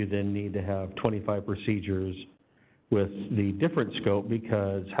 Or would you then need to have 25 procedures with the different scope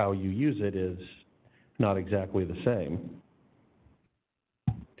because how you use it is not exactly the same?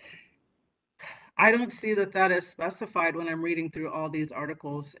 I don't see that is specified when I'm reading through all these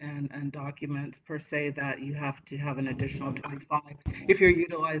articles and documents per se that you have to have an additional 25 if you're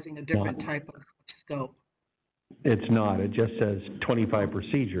utilizing a different type of scope. It's not. It just says 25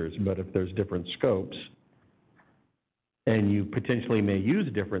 procedures, but if there's different scopes, and you potentially may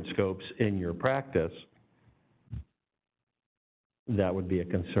use different scopes in your practice, that would be a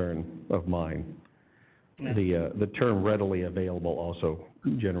concern of mine. Yeah. The term readily available also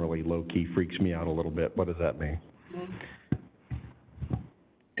generally low-key freaks me out a little bit. What does that mean?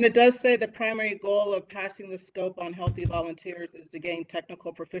 And it does say the primary goal of passing the scope on healthy volunteers is to gain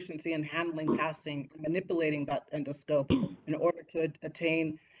technical proficiency in handling, passing, and manipulating that endoscope in order to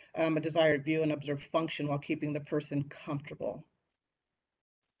attain a desired view and observe function while keeping the person comfortable.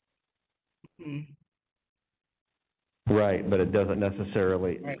 Right, but it doesn't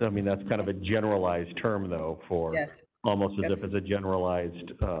necessarily, Right. I mean, that's kind of a generalized term though for Yes. almost as if it's a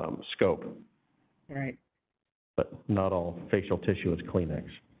generalized scope, Right. but not all facial tissue is Kleenex.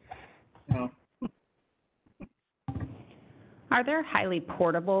 No. Are there highly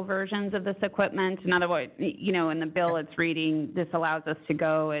portable versions of this equipment? In other words, in the bill it's reading, this allows us to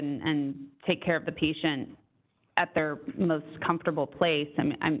go and take care of the patient at their most comfortable place.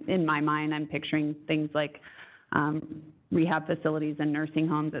 I'm in my mind, I'm picturing things like rehab facilities and nursing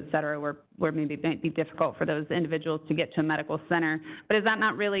homes, et cetera, where maybe it might be difficult for those individuals to get to a medical center. But does that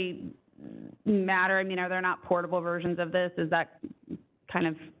not really matter? I mean, are there not portable versions of this? Is that kind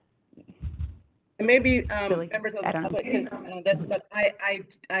of... Maybe members of the public can comment on this, but I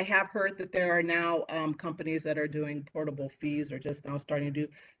have heard that there are now companies that are doing portable fees or just now starting to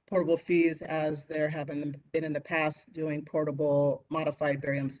do portable fees as there have been in the past doing portable modified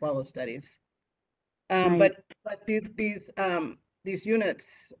barium swallow studies. Right. But these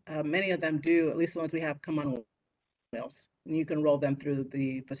units, many of them do, at least the ones we have, come on wheels, and you can roll them through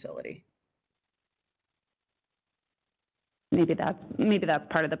the facility. Maybe that's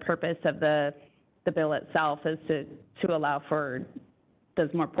part of the purpose of the bill itself, is to allow for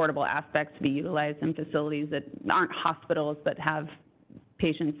those more portable aspects to be utilized in facilities that aren't hospitals but have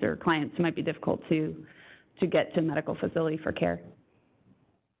patients or clients who might be difficult to get to a medical facility for care.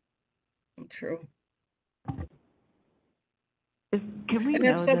 True. Can we And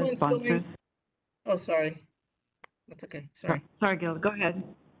if know the someone's sponsors? Oh, sorry. That's okay. Sorry. Sorry, Gil, go ahead.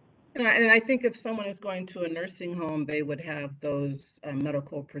 And I think if someone is going to a nursing home, they would have those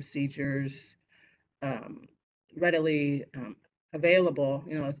medical procedures readily available,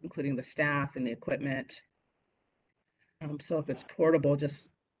 including the staff and the equipment. So if it's portable, just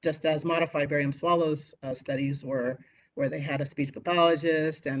as modified barium swallows studies were, where they had a speech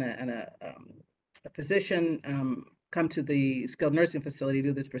pathologist and a physician come to the skilled nursing facility to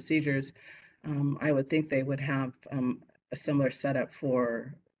do these procedures, I would think they would have a similar setup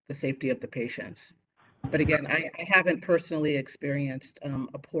for the safety of the patients. But again, I haven't personally experienced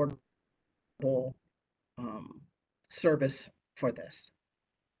a portable service for this.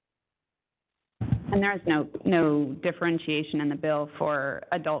 And there's no differentiation in the bill for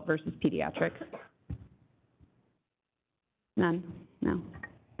adult versus pediatric? None? No.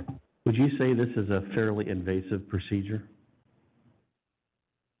 Would you say this is a fairly invasive procedure?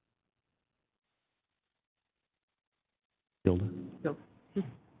 Gilda? I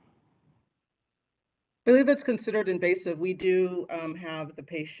believe it's considered invasive. We do have the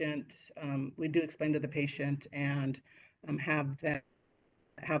patient, we do explain to the patient and have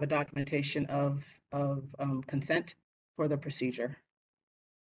a documentation of consent for the procedure.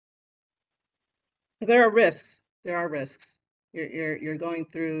 There are risks. You're going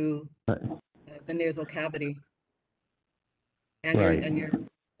through the nasal cavity. And you're, Right. and you're,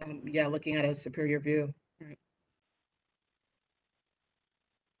 yeah, looking at a superior view. Right.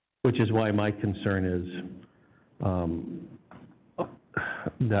 Which is why my concern is,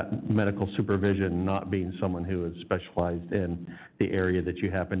 that medical supervision not being someone who is specialized in the area that you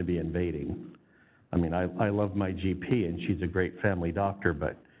happen to be invading. I mean, I love my GP and she's a great family doctor,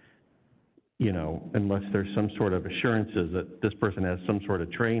 but, you know, unless there's some sort of assurances that this person has some sort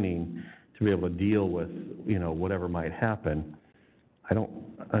of training to be able to deal with, you know, whatever might happen, I don't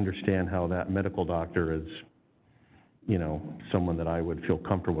understand how that medical doctor is, you know, someone that I would feel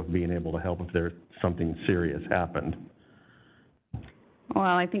comfortable with being able to help if there's something serious happened. Well,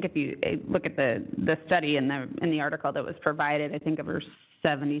 I think if you look at the study in the article that was provided, I think over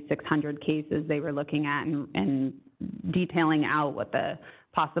 7,600 cases they were looking at and detailing out what the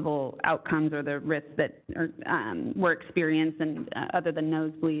possible outcomes or the risks that were experienced, and other than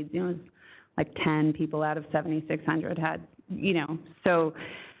nosebleeds, you know, like 10 people out of 7,600 had, you know, so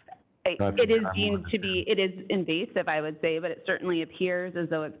it is deemed to be, it is invasive, I would say, but it certainly appears as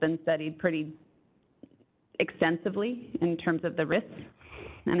though it's been studied pretty extensively in terms of the risks,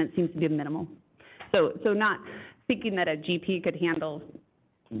 and it seems to be minimal. So not thinking that a GP could handle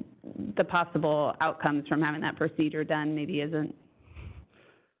the possible outcomes from having that procedure done maybe isn't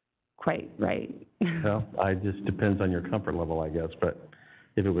quite right. Well, it just depends on your comfort level, I guess, but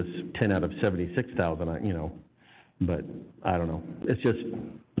if it was 10 out of 76,000, you know, but I don't know. It's just,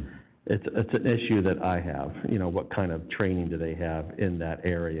 it's an issue that I have, you know, what kind of training do they have in that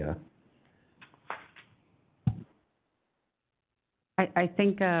area? I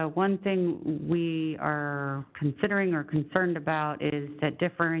think one thing we are considering or concerned about is that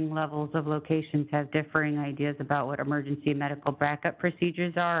differing levels of locations have differing ideas about what emergency medical backup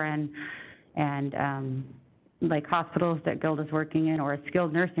procedures are, and like hospitals that Gilda's working in, or a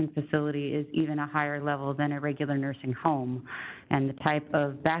skilled nursing facility is even a higher level than a regular nursing home. And the type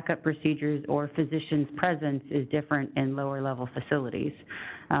of backup procedures or physician's presence is different in lower level facilities,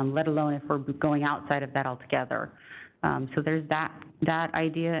 let alone if we're going outside of that altogether. So there's that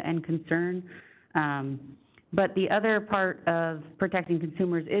idea and concern. But the other part of protecting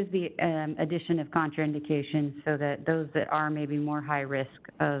consumers is the addition of contraindications, so that those that are maybe more high risk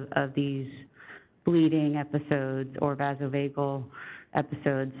of these bleeding episodes or vasovagal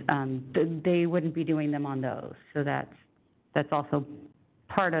episodes, they wouldn't be doing them on those. So that's also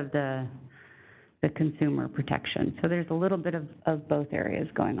part of the consumer protection. So there's a little bit of both areas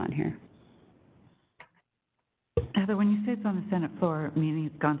going on here. Heather, when you say it's on the Senate floor, meaning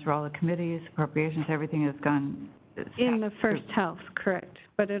it's gone through all the committees, appropriations, everything has gone? In the first house, correct,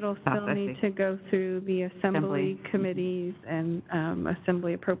 but it'll still need to go through the assembly committees and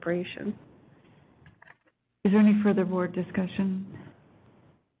assembly appropriations. Is there any further board discussion?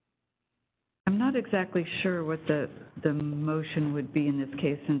 I'm not exactly sure what the motion would be in this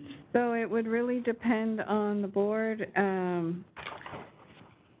case, since... So it would really depend on the board.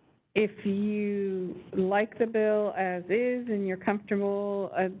 If you like the bill as is and you're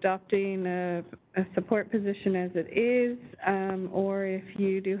comfortable adopting a support position as it is, or if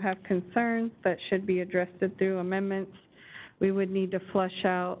you do have concerns that should be addressed through amendments, we would need to flesh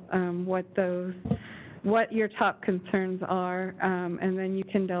out what your top concerns are, and then you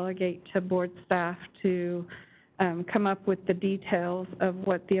can delegate to board staff to come up with the details of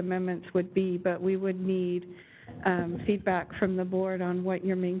what the amendments would be, but we would need feedback from the board on what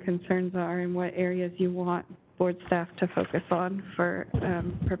your main concerns are and what areas you want board staff to focus on for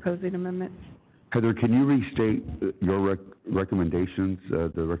proposing amendments. Heather, can you restate your recommendations,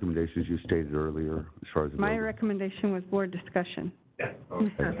 the recommendations you stated earlier as far as the My bill? recommendation was board discussion.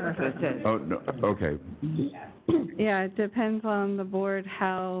 Okay. Oh, no, okay. Yeah, it depends on the board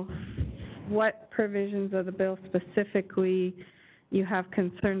what provisions of the bill specifically you have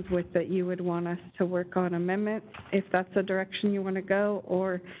concerns with that you would want us to work on amendments, if that's the direction you want to go,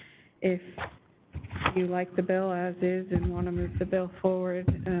 or if you like the bill as is and want to move the bill forward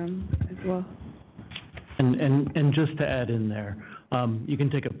as well. And just to add in there, you can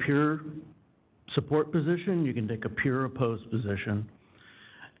take a pure support position, you can take a pure opposed position.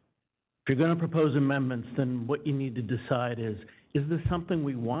 If you're going to propose amendments, then what you need to decide is this something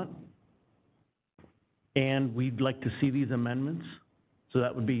we want? And we'd like to see these amendments? So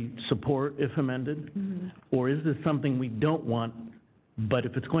that would be support if amended? Mm-hmm. Or is this something we don't want, but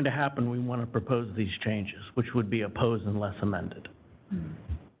if it's going to happen, we want to propose these changes, which would be opposed unless amended? Mm-hmm.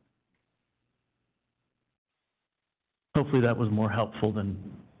 Hopefully that was more helpful than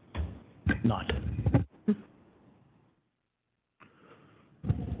not.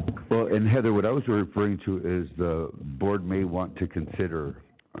 Well, and Heather, what I was referring to is the board may want to consider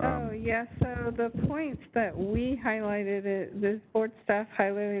Yeah, so the points that we highlighted, this board staff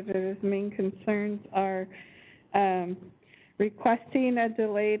highlighted as main concerns are requesting a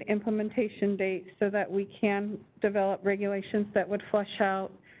delayed implementation date so that we can develop regulations that would flesh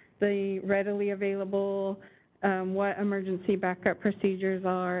out the readily available, what emergency backup procedures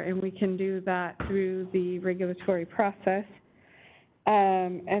are, and we can do that through the regulatory process.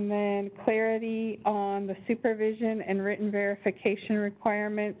 And then clarity on the supervision and written verification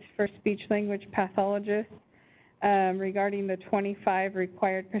requirements for speech-language pathologists regarding the 25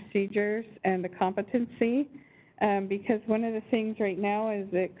 required procedures and the competency. Because one of the things right now is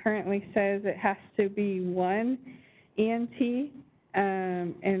it currently says it has to be one ENT,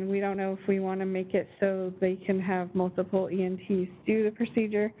 and we don't know if we want to make it so they can have multiple ENTs do the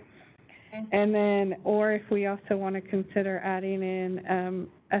procedure. And then, or if we also want to consider adding in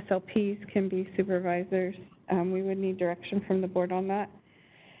SLPs can be supervisors. We would need direction from the board on that.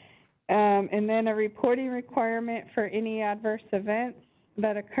 And then a reporting requirement for any adverse events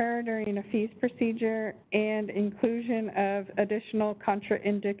that occur during a FEES procedure and inclusion of additional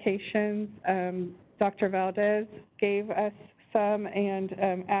contraindications. Dr. Valdez gave us some, and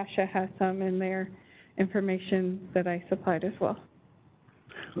ASHA has some in their information that I supplied as well.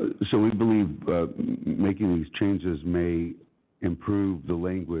 So we believe making these changes may improve the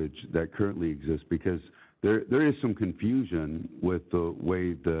language that currently exists, because there is some confusion with the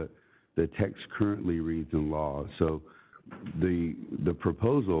way the text currently reads in law. So the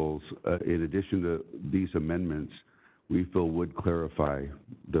proposals, in addition to these amendments, we feel would clarify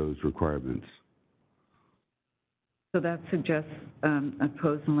those requirements. So that suggests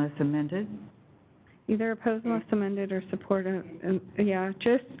oppose unless amended? Either oppose unless amended or support, yeah,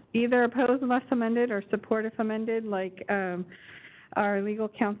 just either oppose unless amended or support if amended. Like our legal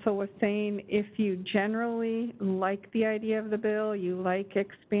counsel was saying, if you generally like the idea of the bill, you like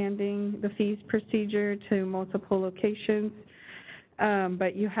expanding the FEES procedure to multiple locations,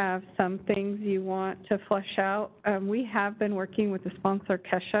 but you have some things you want to flesh out. We have been working with the sponsor,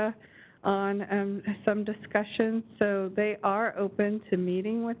 Kesha, on some discussions, so they are open to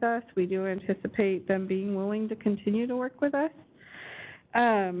meeting with us. We do anticipate them being willing to continue to work with us.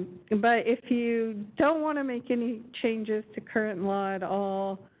 But if you don't want to make any changes to current law at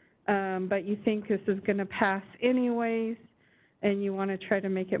all, but you think this is going to pass anyways, and you want to try to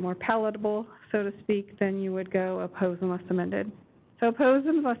make it more palatable, so to speak, then you would go oppose unless amended. So oppose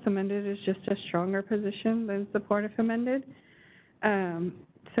unless amended is just a stronger position than support if amended.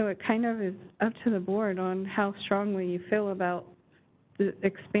 So it kind of is up to the board on how strongly you feel about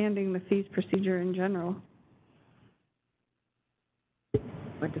expanding the FEES procedure in general.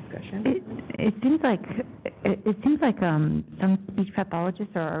 What discussion? It seems like some speech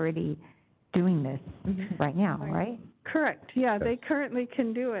pathologists are already doing this right now, right? Correct. Yeah, they currently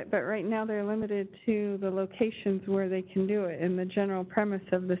can do it, but right now they're limited to the locations where they can do it. And the general premise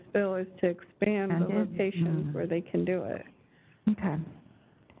of this bill is to expand the locations where they can do it. Okay.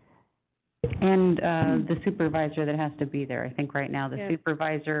 And the supervisor that has to be there. I think right now the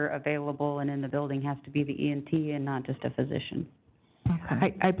supervisor available and in the building has to be the ENT and not just a physician.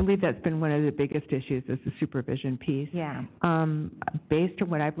 Okay. I believe that's been one of the biggest issues is the supervision piece. Yeah. Based on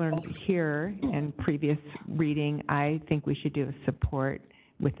what I've learned here and previous reading, I think we should do a support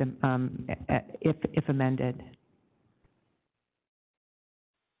with them if amended.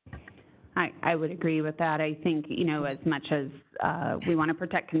 I would agree with that. I think, you know, as much as we want to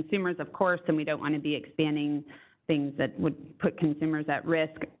protect consumers, of course, and we don't want to be expanding things that would put consumers at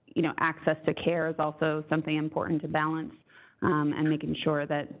risk, you know, access to care is also something important to balance, and making sure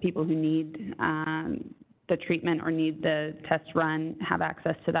that people who need the treatment or need the test run have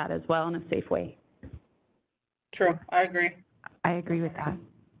access to that as well in a safe way. True, I agree. I agree with that.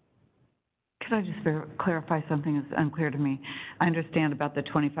 Could I just clarify something that's unclear to me? I understand about the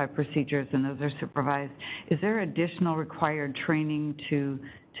 25 procedures and those are supervised. Is there additional required training to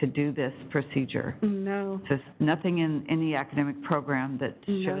do this procedure? No. So nothing in any academic program that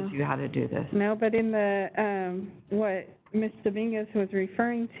shows you how to do this? No, but in the, what Ms. Dominguez was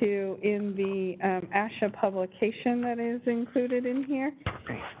referring to in the ASHA publication that is included in here,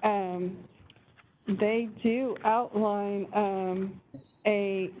 they do outline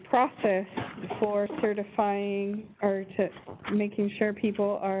a process for certifying or to making sure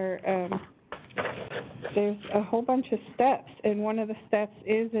people are, there's a whole bunch of steps, and one of the steps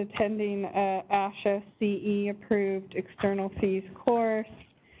is attending a ASHA CE approved external fees course,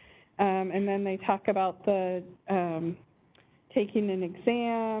 and then they talk about the taking an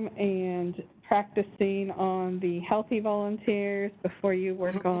exam and practicing on the healthy volunteers before you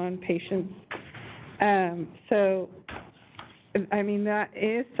work on patients. So I mean, that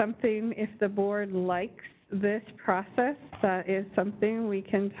is something, if the board likes this process, that is something we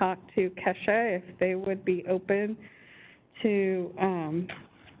can talk to Kesha if they would be open to, a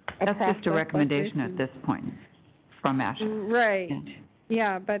That's just process a like recommendation this. at this point from ASHA. Right, Yeah.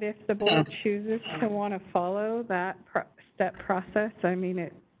 yeah, but if the board chooses to want to follow that step process, I mean,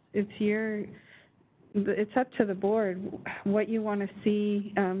 it's up to the board what you want to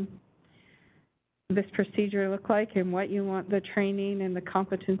see, this procedure look like and what you want the training and the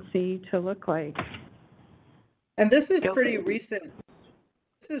competency to look like. And this is pretty recent.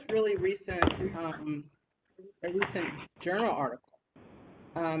 This is really recent, a recent journal article.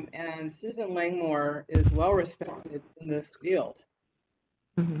 And Susan Langmore is well respected in this field.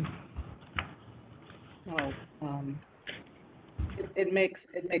 Mhm. So it makes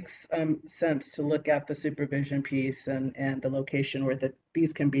sense to look at the supervision piece and the location where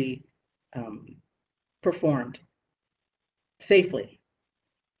these can be performed safely.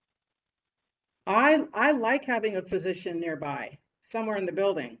 I like having a physician nearby, somewhere in the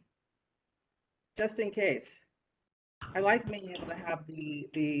building, just in case. I like being able to have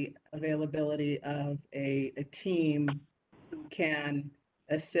the availability of a team who can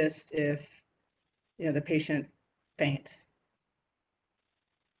assist if, you know, the patient faints.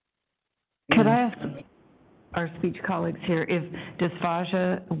 Could I ask our speech colleagues here, if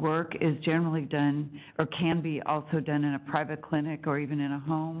dysphagia work is generally done or can be also done in a private clinic or even in a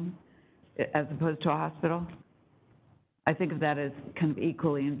home as opposed to a hospital? I think of that as kind of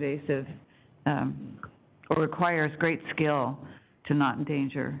equally invasive, or requires great skill to not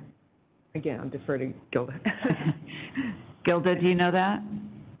endanger. Again, I'll defer to Gilda. Gilda, do you know that?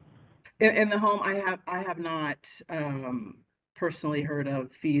 In the home, I have not personally heard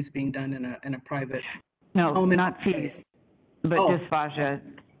of fees being done in a private No, home. not fees, but Oh. dysphagia.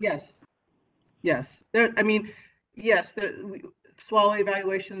 Yes. There, I mean, yes, swallow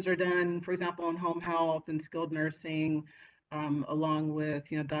evaluations are done, for example, in home health and skilled nursing, along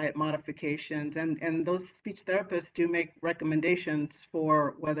with, you know, diet modifications. And those speech therapists do make recommendations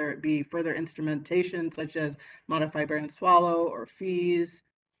for whether it be further instrumentation, such as modified bear and swallow or fees.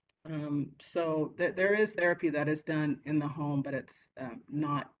 So there is therapy that is done in the home, but it's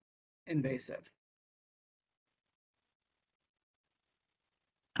not invasive.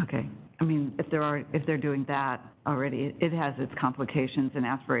 Okay, I mean, if they're doing that already, it has its complications and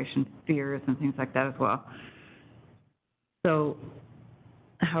aspiration fears and things like that as well. So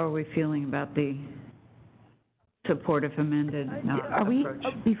how are we feeling about the supportive amended Are we, approach?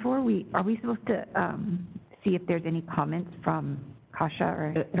 are we supposed to, see if there's any comments from Kasha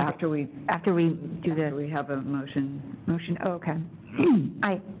or? After we do after the we have a motion. motion? Oh, okay.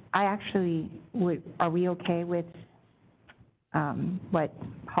 I actually are we okay with, what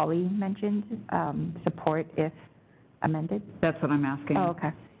Holly mentioned, support if amended? That's what I'm asking. Oh,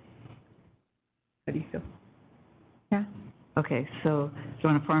 okay. How do you feel? Yeah. Okay, so do you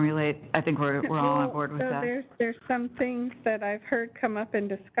want to formulate, I think we're all on board with So that. there's some things that I've heard come up in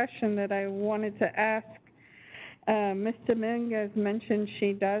discussion that I wanted to ask. Ms. Dominguez mentioned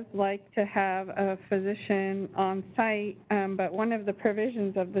she does like to have a physician on site, but one of the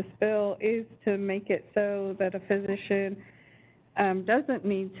provisions of this bill is to make it so that a physician doesn't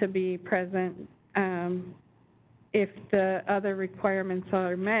need to be present if the other requirements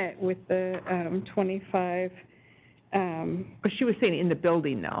are met with the 25. But she was saying in the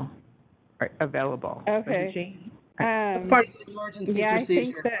building though, or available, wasn't Okay. she? As part of the emergency Yeah, I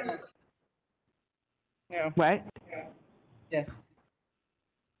think procedure. that- Yes. Yeah. What? Yes.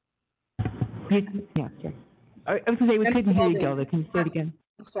 Yeah, sure. I was gonna say, we In the couldn't hear you, building. Gilda, can you say it again?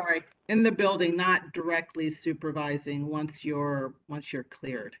 I'm sorry, in the building, not directly supervising once you're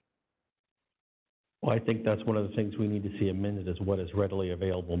cleared. Well, I think that's one of the things we need to see amended is what does readily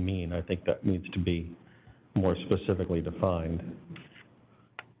available mean? I think that needs to be more specifically defined.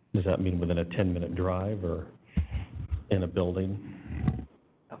 Does that mean within a 10-minute drive or in a building?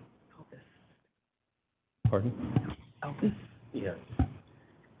 Pardon? Yes.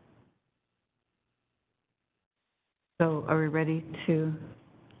 So are we ready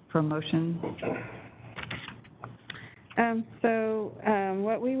for a motion?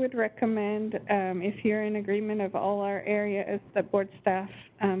 What we would recommend, if you're in agreement of all our areas that board staff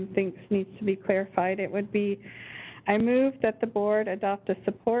thinks needs to be clarified, it would be, I move that the board adopt a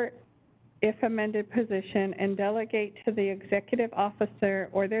support, if amended, position and delegate to the executive officer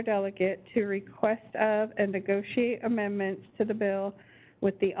or their delegate to request of and negotiate amendments to the bill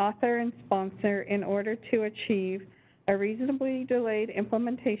with the author and sponsor in order to achieve a reasonably delayed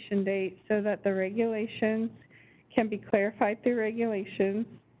implementation date so that the regulations can be clarified through regulations,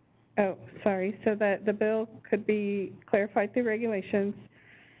 Oh, sorry, so that the bill could be clarified through regulations.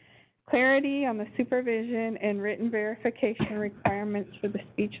 Clarity on the supervision and written verification requirements for the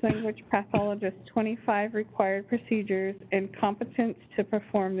speech-language pathologist, 25 required procedures, and competence to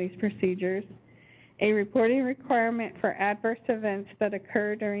perform these procedures. A reporting requirement for adverse events that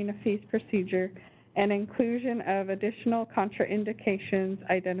occur during a FEES procedure, and inclusion of additional contraindications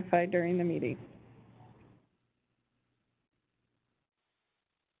identified during the meeting.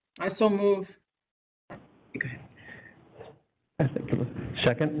 I so move. I think it was,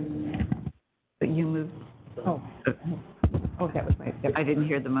 second? But you moved, Oh, that was my, I didn't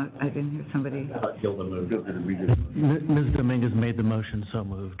hear I didn't hear somebody. Ms. Dominguez made the motion, so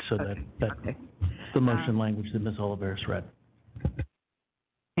moved, so Okay, that's okay. the motion language that Ms. Oliveris read.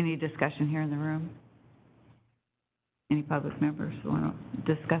 Any discussion here in the room? Any public members who want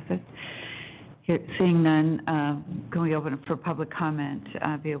to discuss it? Here, seeing none, can we open it for public comment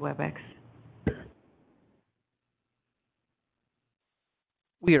via WebEx?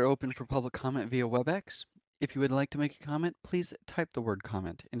 We are open for public comment via WebEx. If you would like to make a comment, please type the word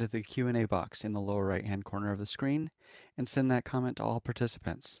comment into the Q&A box in the lower right-hand corner of the screen and send that comment to all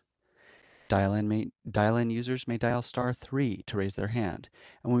participants. Dial-in users may dial *3 to raise their hand,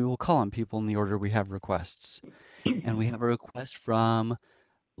 and we will call on people in the order we have requests. And we have a request from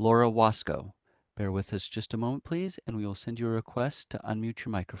Laura Wasco. Bear with us just a moment, please, and we will send you a request to unmute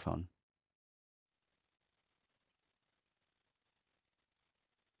your microphone.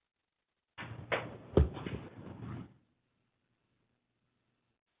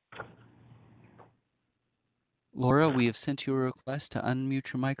 Laura, we have sent you a request to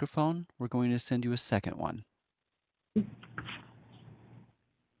unmute your microphone. We're going to send you a second one.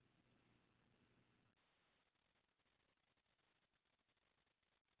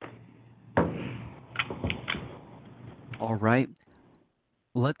 All right.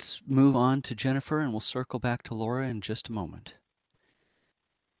 Let's move on to Jennifer, and we'll circle back to Laura in just a moment.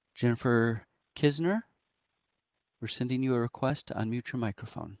 Jennifer Kisner, we're sending you a request to unmute your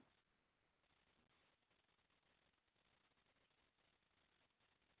microphone.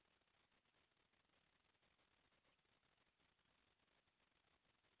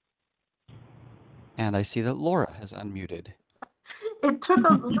 And I see that Laura has unmuted. It took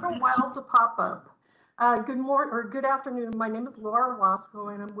a little while to pop up. Good afternoon. My name is Laura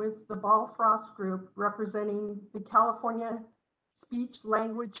Wasco, and I'm with the Ball Frost Group, representing the California Speech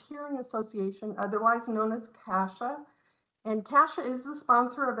Language Hearing Association, otherwise known as CASHA. And CASHA is the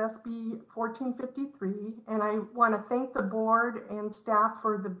sponsor of SB 1453, and I want to thank the board and staff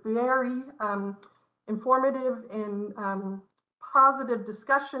for the very informative and positive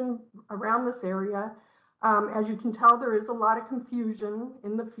discussion around this area. As you can tell, there is a lot of confusion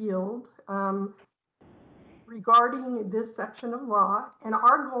in the field regarding this section of law. And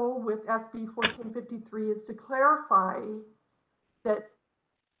our goal with SB 1453 is to clarify that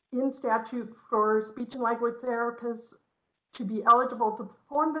in statute for speech and language therapists to be eligible to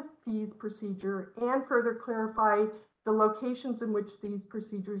perform the FEES procedure, and further clarify the locations in which these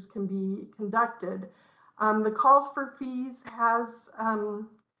procedures can be conducted. The calls for FEES has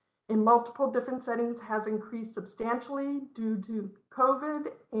in multiple different settings has increased substantially due to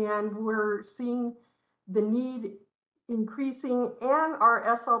COVID, and we're seeing the need increasing, and our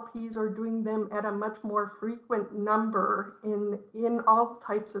SLPs are doing them at a much more frequent number in all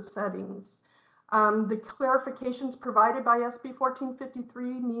types of settings. The clarifications provided by SB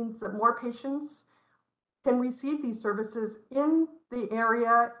 1453 means that more patients can receive these services in the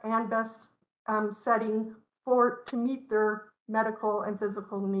area and best setting to meet their medical and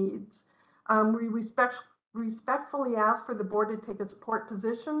physical needs. We respectfully ask for the board to take a support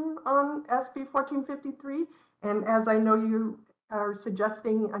position on SB 1453. And as I know you are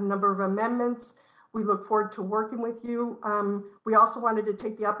suggesting a number of amendments, we look forward to working with you. We also wanted to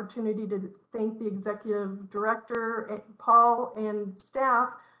take the opportunity to thank the executive director, Paul, and staff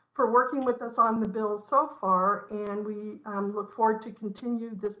for working with us on the bill so far. And we look forward to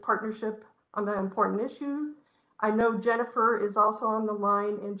continue this partnership on the important issue. I know Jennifer is also on the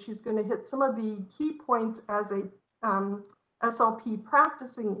line, and she's going to hit some of the key points as a SLP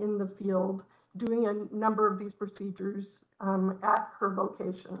practicing in the field, doing a number of these procedures at her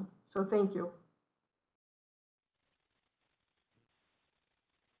location. So thank you.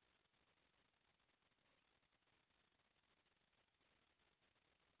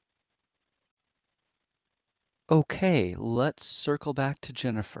 Okay, let's circle back to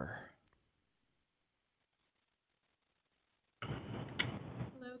Jennifer.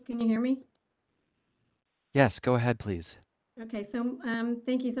 Hello, can you hear me? Yes, go ahead, please. Okay, so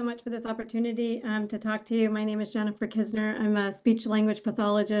thank you so much for this opportunity to talk to you. My name is Jennifer Kisner. I'm a speech language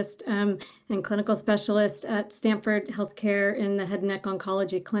pathologist and clinical specialist at Stanford Healthcare in the Head and Neck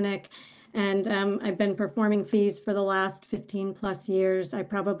Oncology Clinic. And I've been performing fees for the last 15 plus years. I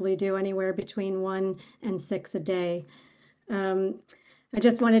probably do anywhere between 1 and 6 a day. I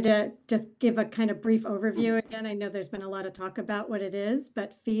just wanted to give a kind of brief overview again. I know there's been a lot of talk about what it is,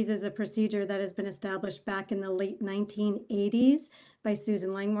 but fees is a procedure that has been established back in the late 1980s by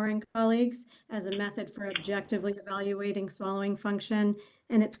Susan Langmore and colleagues as a method for objectively evaluating swallowing function,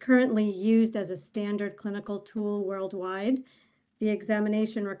 and it's currently used as a standard clinical tool worldwide. The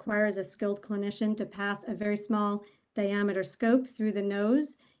examination requires a skilled clinician to pass a very small diameter scope through the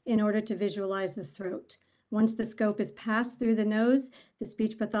nose in order to visualize the throat. Once the scope is passed through the nose, the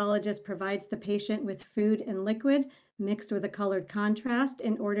speech pathologist provides the patient with food and liquid mixed with a colored contrast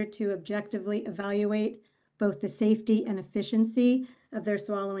in order to objectively evaluate both the safety and efficiency of their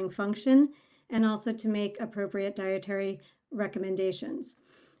swallowing function and also to make appropriate dietary recommendations.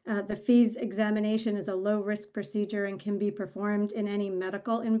 The FEES examination is a low-risk procedure and can be performed in any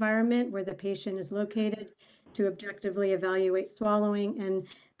medical environment where the patient is located to objectively evaluate swallowing, and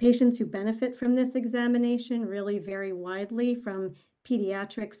patients who benefit from this examination really vary widely from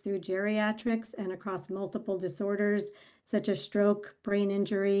pediatrics through geriatrics and across multiple disorders such as stroke, brain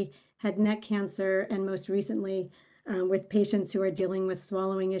injury, head and neck cancer, and most recently with patients who are dealing with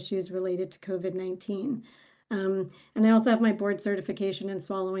swallowing issues related to COVID-19. And I also have my board certification in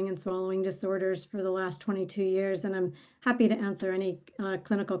swallowing and swallowing disorders for the last 22 years, and I'm happy to answer any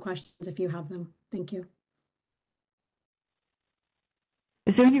clinical questions if you have them. Thank you.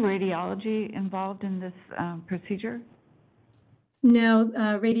 Is there any radiology involved in this procedure? No,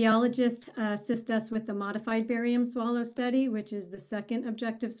 radiologists assist us with the modified barium swallow study, which is the second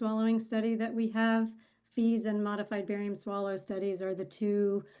objective swallowing study that we have. FEES and modified barium swallow studies are the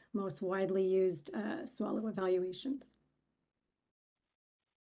two most widely used swallow evaluations.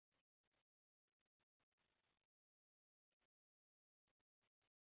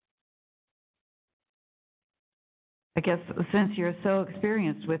 I guess since you're so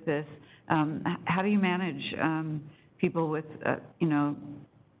experienced with this, how do you manage people with,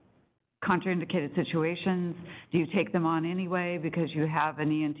 contraindicated situations? Do you take them on anyway because you have an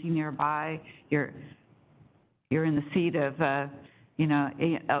ENT nearby? You're in the seat of,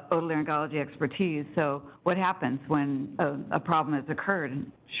 otolaryngology expertise. So what happens when a problem has occurred?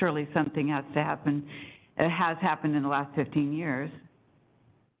 Surely something has to happen. It has happened in the last 15 years.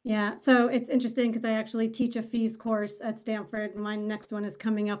 Yeah, so it's interesting because I actually teach a FEES course at Stanford. My next one is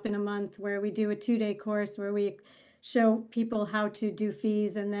coming up in a month where we do a 2-day course where we show people how to do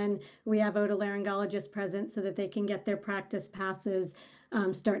FEES, and then we have otolaryngologists present so that they can get their practice passes,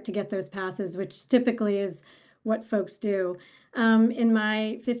 start to get those passes, which typically is what folks do. In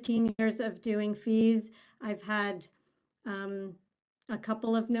my 15 years of doing FEES, I've had a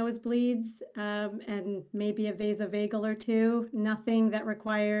couple of nosebleeds and maybe a vasovagal or two, nothing that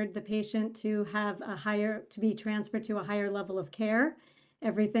required the patient to have to be transferred to a higher level of care.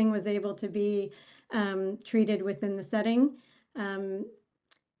 Everything was able to be treated within the setting.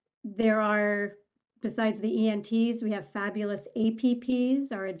 There are, besides the ENTs, we have fabulous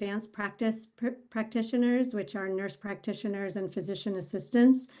APPs, our advanced practice practitioners, which are nurse practitioners and physician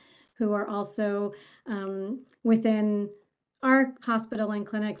assistants, who are also within our hospital and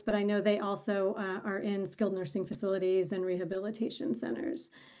clinics, but I know they also are in skilled nursing facilities and rehabilitation centers.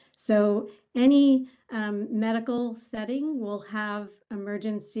 So any medical setting will have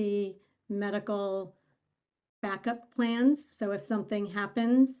emergency medical backup plans. So if something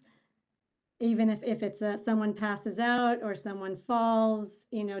happens, even if it's someone passes out or someone falls,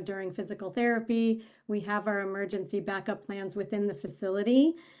 during physical therapy, we have our emergency backup plans within the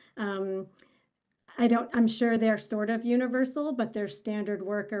facility. I'm sure they're sort of universal, but there's standard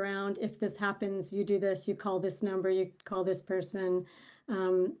work around if this happens, you do this, you call this number, you call this person.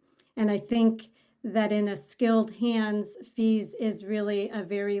 And I think that in a skilled hands, FEES is really a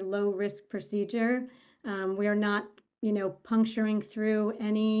very low risk procedure. We are not, puncturing through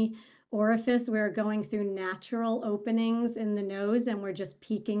any orifice. We're going through natural openings in the nose and we're just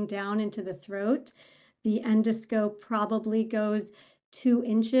peeking down into the throat. The endoscope probably goes 2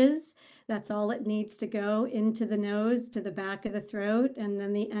 inches. That's all it needs to go into the nose, to the back of the throat, and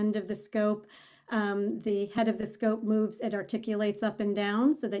then the end of the scope, the head of the scope moves, it articulates up and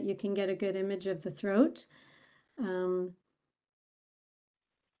down so that you can get a good image of the throat.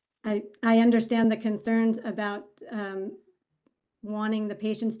 I understand the concerns about wanting the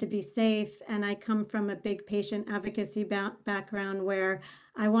patients to be safe, and I come from a big patient advocacy background where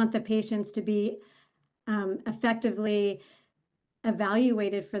I want the patients to be effectively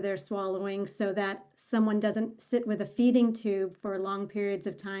evaluated for their swallowing so that someone doesn't sit with a feeding tube for long periods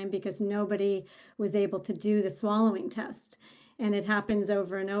of time because nobody was able to do the swallowing test. And it happens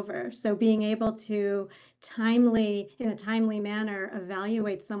over and over. So being able to in a timely manner,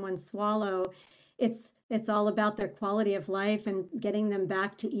 evaluate someone's swallow, it's all about their quality of life and getting them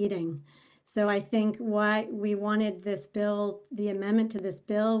back to eating. So I think why we wanted this bill, the amendment to this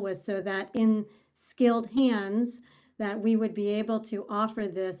bill, was so that in skilled hands, that we would be able to offer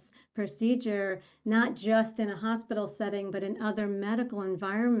this procedure, not just in a hospital setting, but in other medical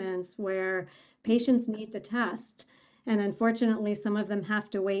environments where patients need the test. And unfortunately, some of them have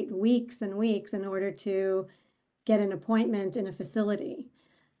to wait weeks and weeks in order to get an appointment in a facility.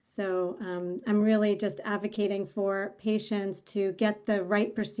 So I'm really just advocating for patients to get the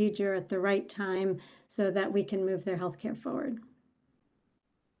right procedure at the right time so that we can move their healthcare forward.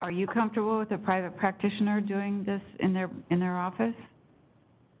 Are you comfortable with a private practitioner doing this in their office?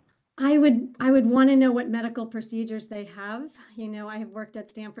 I would want to know what medical procedures they have. You know, I have worked at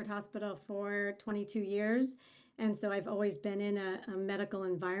Stanford Hospital for 22 years, and so I've always been in a medical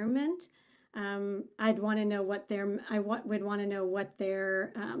environment. I'd want to know what would want to know what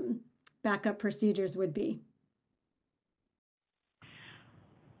their backup procedures would be.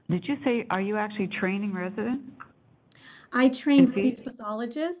 Did you say, are you actually training residents? I train And fees? speech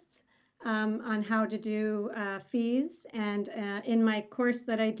pathologists on how to do fees, and in my course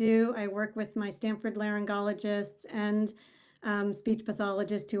that I do, I work with my Stanford laryngologists and speech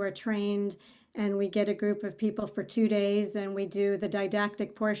pathologists who are trained, and we get a group of people for 2 days, and we do the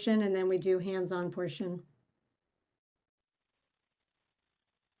didactic portion, and then we do hands-on portion.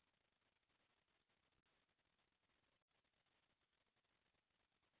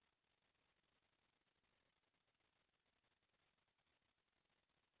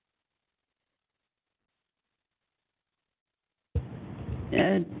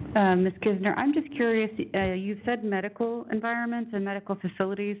 Ms. Kisner, I'm just curious, you've said medical environments and medical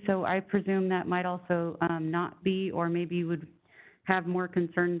facilities, so I presume that might also not be, or maybe you would have more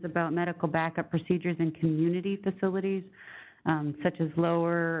concerns about medical backup procedures in community facilities, such as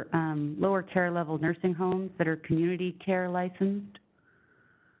lower care level nursing homes that are community care licensed?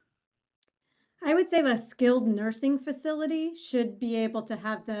 I would say the skilled nursing facility should be able to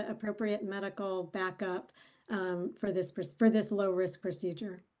have the appropriate medical backup for this low risk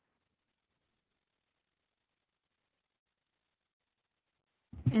procedure.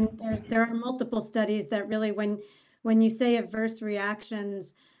 And there are multiple studies that really, when you say adverse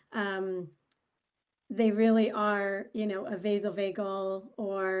reactions, they really are, you know, a vasovagal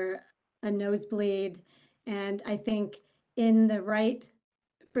or a nosebleed. And I think in the right,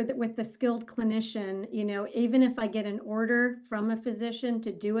 with the skilled clinician, you know, even if I get an order from a physician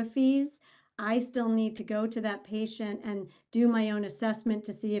to do a fees, I still need to go to that patient and do my own assessment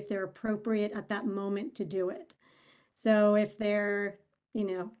to see if they're appropriate at that moment to do it. So if they're, you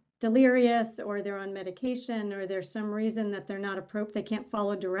know, delirious or they're on medication or there's some reason that they're not appropriate, they can't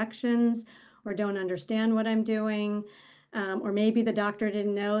follow directions or don't understand what I'm doing, or maybe the doctor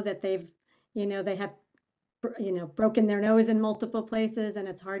didn't know that they have, you know, broken their nose in multiple places and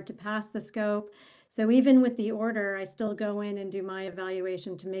it's hard to pass the scope. So even with the order, I still go in and do my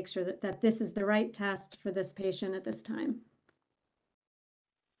evaluation to make sure that this is the right test for this patient at this time.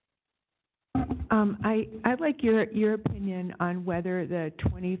 I'd like your opinion on whether the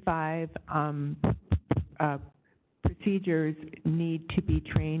 25 procedures need to be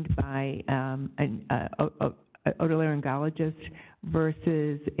trained by an otolaryngologist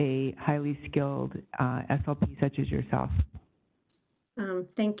versus a highly skilled SLP such as yourself.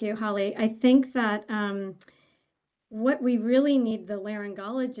 Thank you, Holly. I think that what we really need the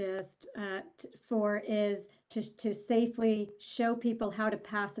laryngologist for is to safely show people how to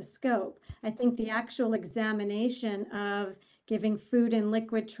pass a scope. I think the actual examination of giving food and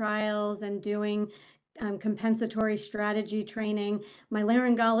liquid trials and doing compensatory strategy training, my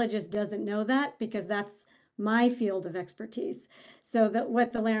laryngologist doesn't know that because that's my field of expertise. So that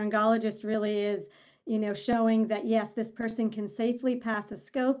what the laryngologist really is, you know, showing that, yes, this person can safely pass a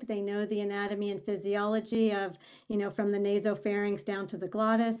scope. They know the anatomy and physiology of, you know, from the nasopharynx down to the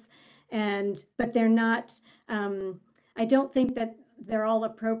glottis. But they're not, I don't think that they're all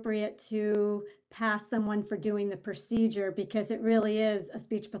appropriate to pass someone for doing the procedure because it really is a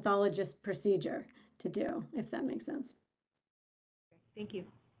speech pathologist procedure to do, if that makes sense. Thank you.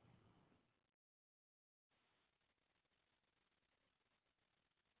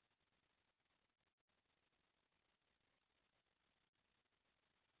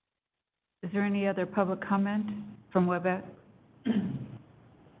 Is there any other public comment from WebEx?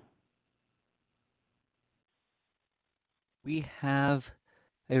 We have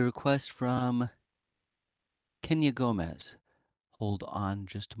a request from Kenya Gomez. Hold on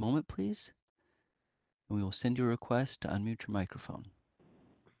just a moment, please. And we will send you a request to unmute your microphone.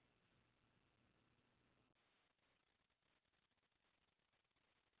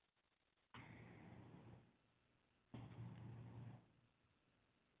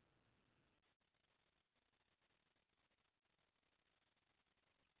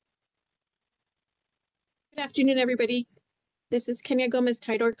 Good afternoon, everybody. This is Kenya Gomez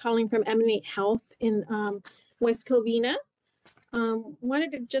Tidor calling from Emanate Health in West Covina.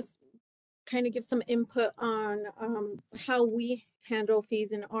 Wanted to just kind of give some input on how we handle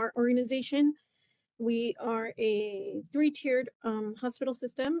fees in our organization. We are a 3-tiered hospital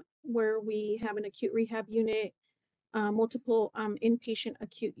system where we have an acute rehab unit, multiple inpatient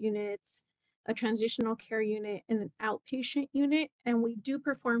acute units, a transitional care unit, and an outpatient unit. And we do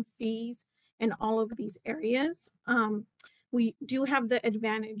perform fees in all of these areas. We do have the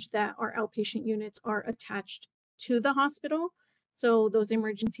advantage that our outpatient units are attached to the hospital. So those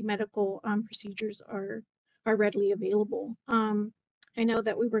emergency medical procedures are readily available. I know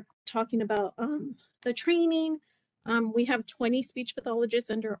that we were talking about the training. We have 20 speech pathologists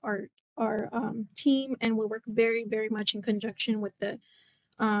under our team, and we work very, very much in conjunction with the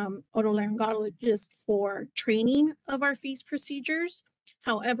otolaryngologist for training of our fees procedures.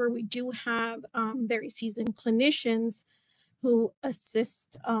 However, we do have very seasoned clinicians who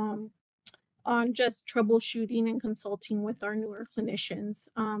assist on just troubleshooting and consulting with our newer clinicians.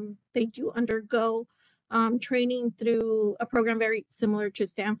 They do undergo training through a program very similar to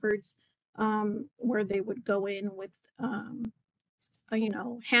Stanford's, where they would go in with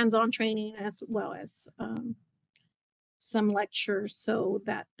hands-on training as well as some lectures so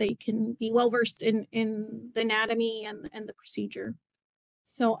that they can be well versed in the anatomy and the procedure.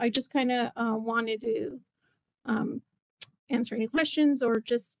 So I just kind of wanted to answer any questions or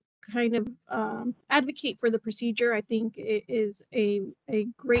just kind of advocate for the procedure. I think it is a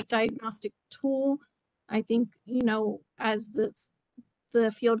great diagnostic tool. I think, as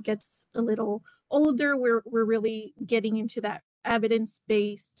the field gets a little older, we're really getting into that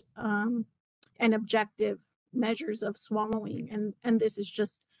evidence-based and objective measures of swallowing, and this is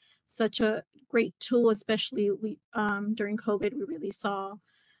just such a great tool. Especially during COVID, we really saw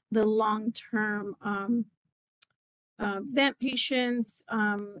the long-term vent patients,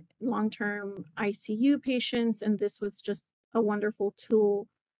 long-term ICU patients, and this was just a wonderful tool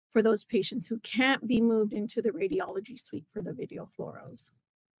for those patients who can't be moved into the radiology suite for the video fluoros.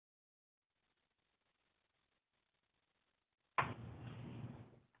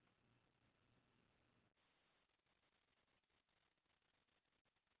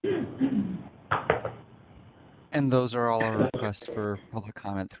 And those are all our requests for public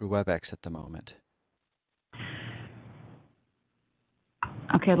comment through WebEx at the moment.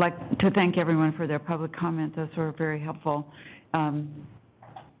 Okay, I'd like to thank everyone for their public comments. Those were very helpful. Can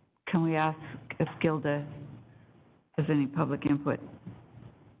we ask if Gilda has any public input?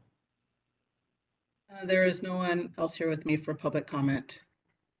 There is no one else here with me for public comment.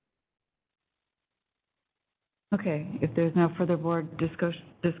 Okay, if there's no further board discussion,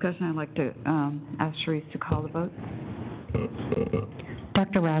 I'd like to ask Sharice to call the vote.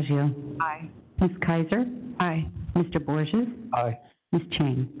 Dr. Raggio. Aye. Ms. Kaiser. Aye. Mr. Borges. Aye. Ms.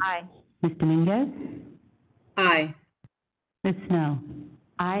 Chang. Aye. Ms. Dominguez. Aye. Ms. Snow.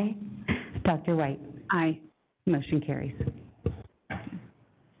 Aye. Dr. White. Aye. Motion carries.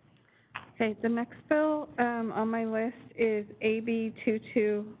 Okay, the next bill on my list is AB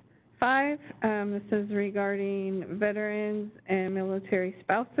 225. This is regarding veterans and military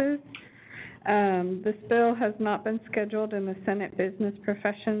spouses. This bill has not been scheduled in the Senate Business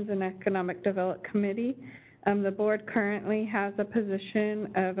Professions and Economic Development Committee. The board currently has a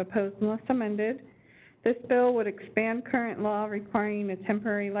position of opposed unless amended. This bill would expand current law requiring a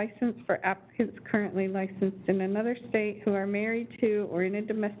temporary license for applicants currently licensed in another state who are married to or in a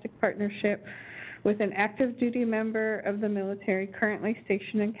domestic partnership with an active duty member of the military currently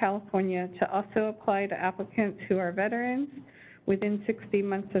stationed in California to also apply to applicants who are veterans within 60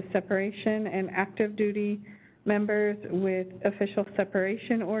 months of separation and active duty members with official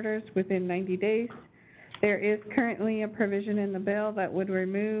separation orders within 90 days. There is currently a provision in the bill that would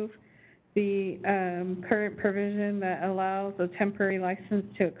remove the current provision that allows a temporary license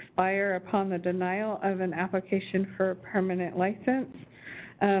to expire upon the denial of an application for a permanent license.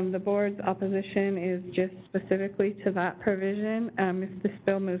 The board's opposition is just specifically to that provision. If this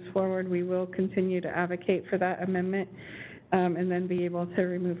bill moves forward, we will continue to advocate for that amendment and then be able to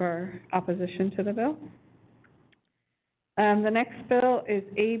remove our opposition to the bill. The next bill is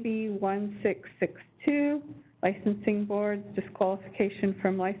AB 1662. licensing boards, disqualification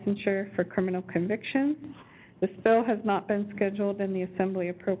from licensure for criminal convictions. This bill has not been scheduled in the Assembly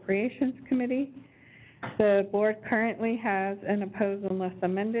Appropriations Committee. The board currently has an opposed unless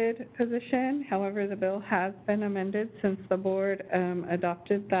amended position. However, the bill has been amended since the board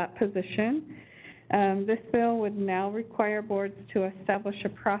adopted that position. This bill would now require boards to establish a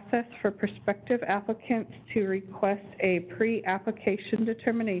process for prospective applicants to request a pre-application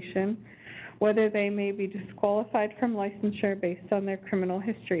determination whether they may be disqualified from licensure based on their criminal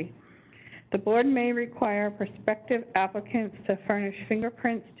history. The board may require prospective applicants to furnish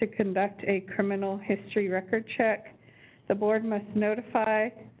fingerprints to conduct a criminal history record check. The board must notify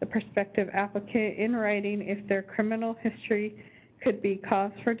the prospective applicant in writing if their criminal history could be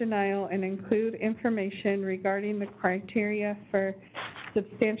cause for denial and include information regarding the criteria for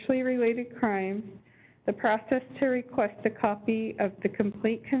substantially related crimes, the process to request a copy of the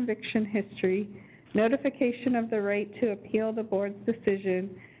complete conviction history, notification of the right to appeal the board's decision,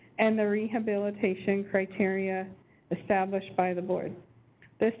 and the rehabilitation criteria established by the board.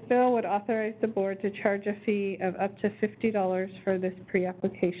 This bill would authorize the board to charge a fee of up to $50 for this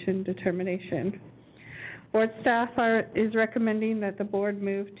pre-application determination. Board staff is recommending that the board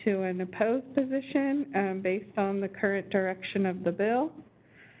move to an opposed position based on the current direction of the bill.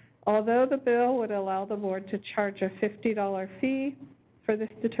 Although the bill would allow the board to charge a $50 fee for this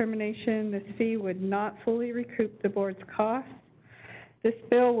determination, this fee would not fully recoup the board's costs. This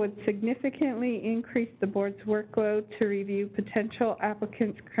bill would significantly increase the board's workload to review potential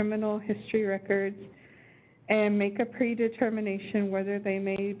applicants' criminal history records and make a predetermination whether they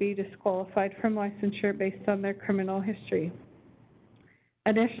may be disqualified from licensure based on their criminal history.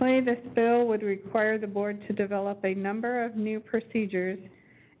 Additionally, this bill would require the board to develop a number of new procedures,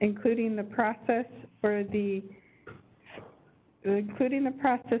 including the process for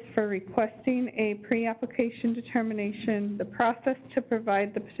requesting a pre-application determination, the process to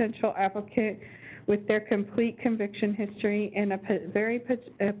provide the potential applicant with their complete conviction history, and a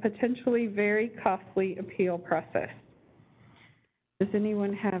potentially very costly appeal process. Does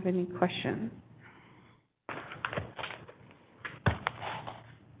anyone have any questions?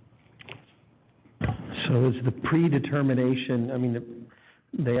 So is the predetermination, I mean,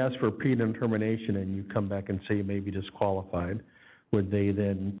 they ask for a predetermination and you come back and say you may be disqualified, would they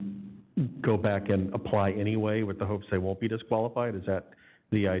then go back and apply anyway with the hopes they won't be disqualified? Is that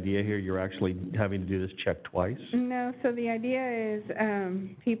the idea here? You're actually having to do this check twice? No, so the idea is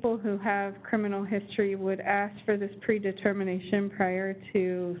people who have criminal history would ask for this predetermination prior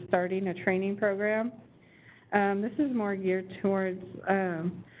to starting a training program. This is more geared towards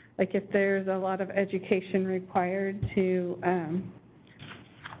like if there's a lot of education required to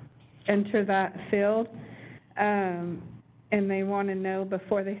enter that field, and they want to know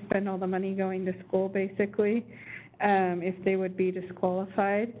before they spend all the money going to school, basically, if they would be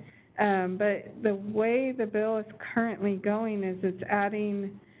disqualified. But the way the bill is currently going is it's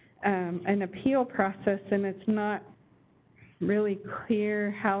adding an appeal process, and it's not really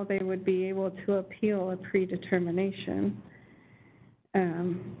clear how they would be able to appeal a predetermination.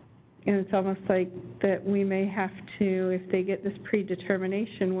 And it's almost like that we may have to, if they get this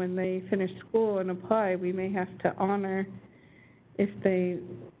predetermination when they finish school and apply, we may have to honor if they,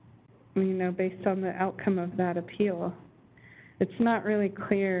 you know, based on the outcome of that appeal. It's not really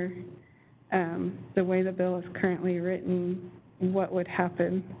clear the way the bill is currently written, what would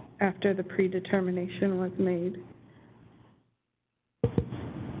happen after the predetermination was made.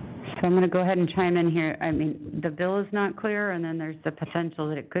 So I'm going to go ahead and chime in here. I mean, the bill is not clear, and then there's the potential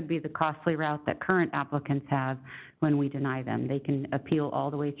that it could be the costly route that current applicants have when we deny them. They can appeal all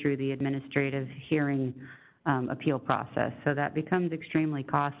the way through the administrative hearing appeal process. So that becomes extremely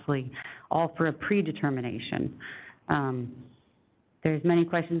costly, all for a predetermination. There's many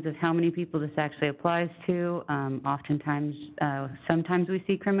questions of how many people this actually applies to. Oftentimes, sometimes we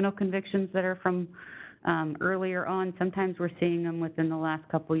see criminal convictions that are from earlier on. Sometimes we're seeing them within the last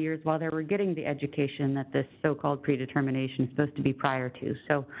couple of years while they were getting the education that this so-called predetermination is supposed to be prior to.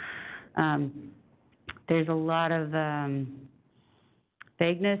 So there's a lot of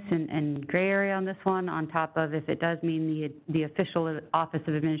vagueness and gray area on this one, on top of if it does mean the official Office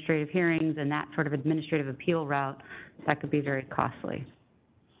of Administrative Hearings and that sort of administrative appeal route, that could be very costly.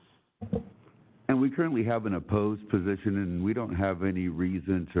 And we currently have an opposed position, and we don't have any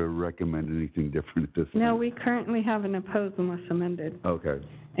reason to recommend anything different at this point. No, we currently have an opposed unless amended. Okay.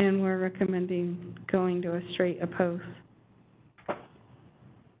 And we're recommending going to a straight oppose.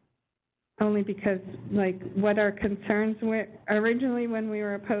 Only because, like, what our concerns were, originally when we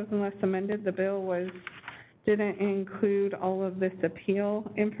were opposed unless amended, the bill didn't include all of this appeal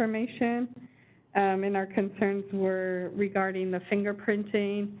information. And our concerns were regarding the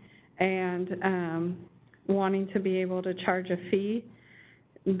fingerprinting and wanting to be able to charge a fee.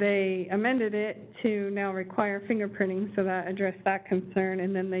 They amended it to now require fingerprinting, so that addressed that concern.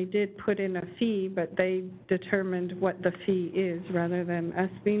 And then they did put in a fee, but they determined what the fee is rather than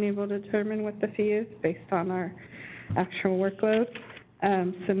us being able to determine what the fee is based on our actual workload.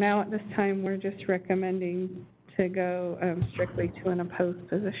 So now at this time, we're just recommending to go strictly to an opposed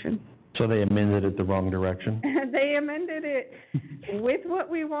position. So they amended it the wrong direction? They amended it with what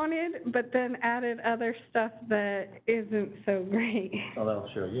we wanted, but then added other stuff that isn't so great. Oh, that'll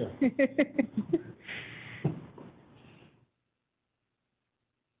show you.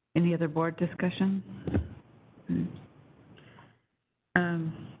 Any other board discussion? I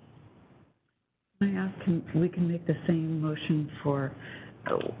ask, we can make the same motion for,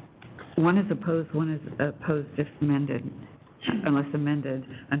 one is opposed if amended, unless amended,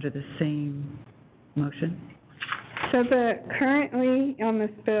 under the same motion? So currently on this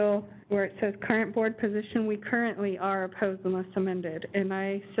bill, where it says current board position, we currently are opposed unless amended. And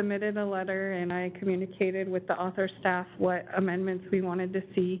I submitted a letter and I communicated with the author staff what amendments we wanted to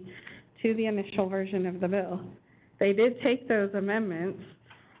see to the initial version of the bill. They did take those amendments,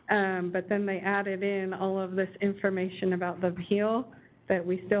 but then they added in all of this information about the appeal that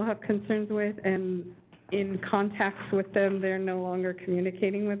we still have concerns with, and in contacts with them, they're no longer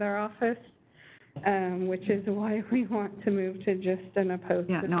communicating with our office, which is why we want to move to just an opposed.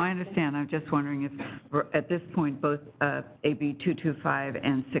 Yeah, no, I understand. I'm just wondering if, at this point, both AB 225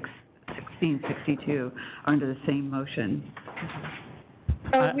 and 1662 are under the same motion.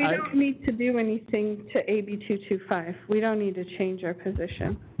 Oh, we don't need to do anything to AB 225. We don't need to change our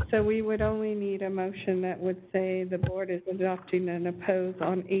position. So we would only need a motion that would say the board is adopting an oppose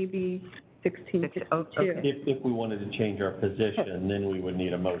on AB 1662. Okay. If we wanted to change our position, then we would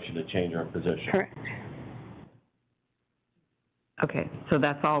need a motion to change our position. Correct. Okay, so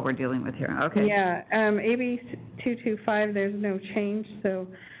that's all we're dealing with here. Okay. Yeah, AB 225, there's no change, so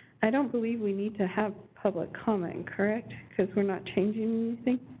I don't believe we need to have public comment, correct? Because we're not changing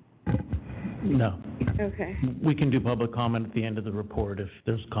anything? No. Okay. We can do public comment at the end of the report if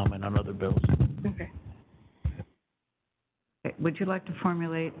there's comment on other bills. Okay. Okay, would you like to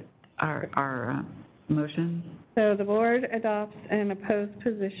formulate our motion? So the board adopts an opposed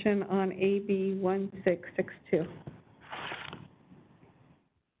position on AB 1662.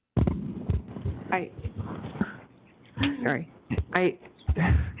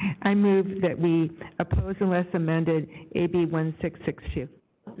 I move that we oppose unless amended AB 1662.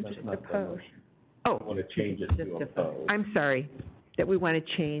 Just oppose. Oh, Want to change it to oppose. I'm sorry, that we want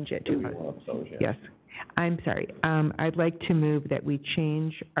to change it to We want to oppose, yeah. Yes, I'm sorry. I'd like to move that we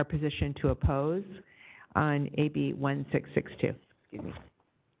change our position to oppose on AB 1662. Excuse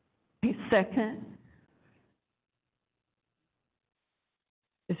me. A second.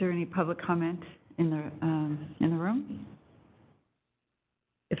 Is there any public comment in the room?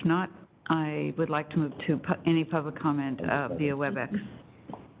 If not, I would like to move to any public comment via WebEx.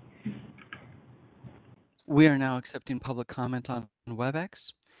 We are now accepting public comment on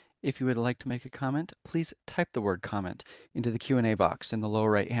WebEx. If you would like to make a comment, please type the word comment into the Q&A box in the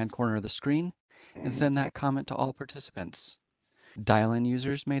lower right-hand corner of the screen and send that comment to all participants. Dial-in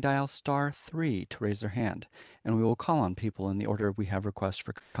users may dial *3 to raise their hand, and we will call on people in the order we have requests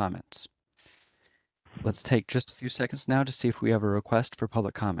for comments. Let's take just a few seconds now to see if we have a request for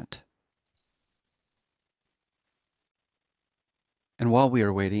public comment. And while we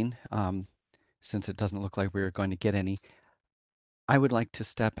are waiting, since it doesn't look like we are going to get any, I would like to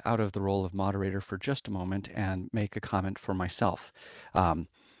step out of the role of moderator for just a moment and make a comment for myself.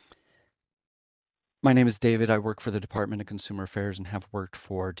 My name is David. I work for the Department of Consumer Affairs and have worked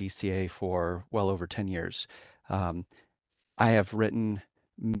for DCA for well over 10 years. I have written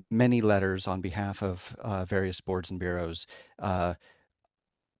many letters on behalf of various boards and bureaus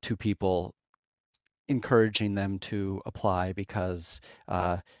to people, encouraging them to apply because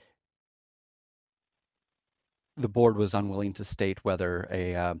the board was unwilling to state whether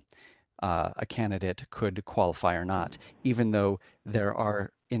a candidate could qualify or not, even though there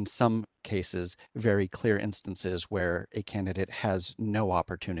are, in some cases, very clear instances where a candidate has no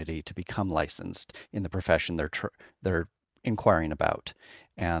opportunity to become licensed in the profession they're inquiring about.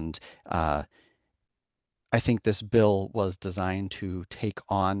 And I think this bill was designed to take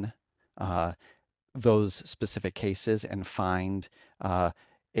on those specific cases and find a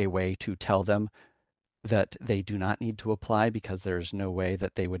way to tell them that they do not need to apply because there's no way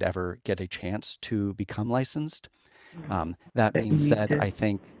that they would ever get a chance to become licensed. That being said, I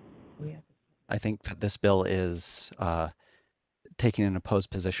think that this bill is taking an opposed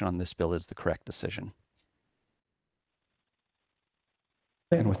position on this bill is the correct decision.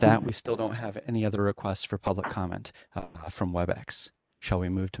 And with that, we still don't have any other requests for public comment from WebEx. Shall we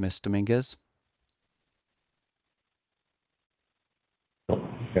move to Ms. Dominguez?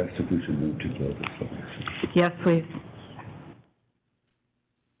 Yes, if we should move to close this. Yes, please.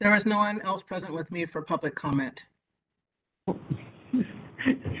 There is no one else present with me for public comment. If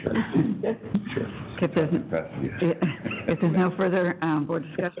there's no further board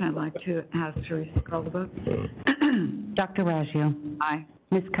discussion, I'd like to ask Teresa to call the vote. Dr. Raggio. Aye.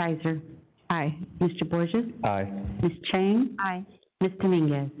 Ms. Kaiser. Aye. Mr. Borges. Aye. Ms. Chang. Aye. Ms.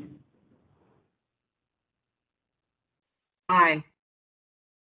 Dominguez. Aye.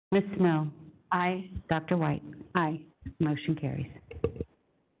 Ms. Snow. Aye. Dr. White. Aye. Motion carries.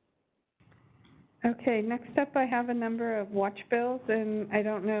 Okay, next up, I have a number of watch bills, and I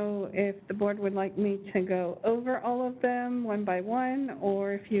don't know if the board would like me to go over all of them one by one,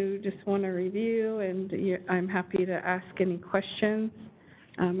 or if you just want to review, and I'm happy to ask any questions.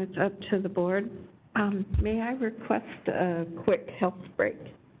 It's up to the board. May I request a quick health break?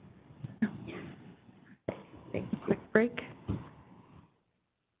 Take a quick break.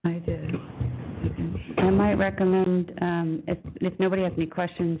 I did. I might recommend, if nobody has any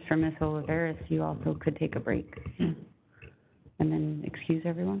questions for Ms. Oliveris, you also could take a break and then excuse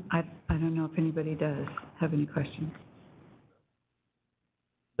everyone. I don't know if anybody does have any questions.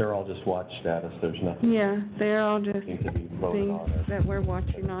 They're all just watch status, there's nothing. Yeah, they're all just Seem to be voted things on. that we're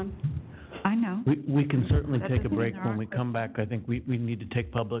watching on. I know. We can certainly That take a doesn't break mean when there we aren't come back. I think we need to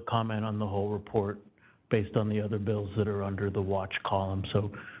take public comment on the whole report based on the other bills that are under the watch column.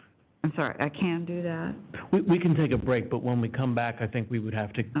 So I'm sorry, I can do that. we can take a break, but when we come back, I think we would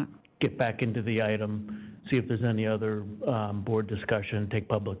have to get back into the item, see if there's any other board discussion, take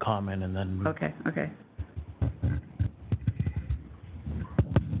public comment, and then. Okay.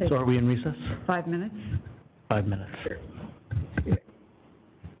 So are we in recess? 5 minutes? 5 minutes.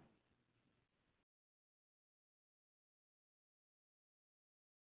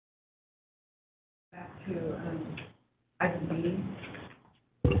 Back to item B.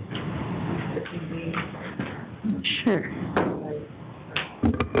 Sure.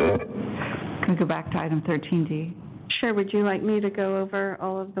 Can we go back to item 13D? Sure, would you like me to go over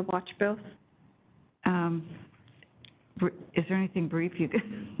all of the watch bills? Is there anything brief you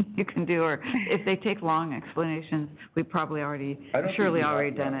can do, or if they take long explanations, we probably already, surely already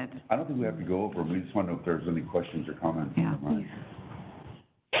done it. I don't think we have to go over them. We just want to know if there's any questions or comments. Yeah.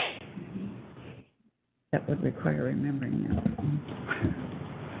 That would require remembering now.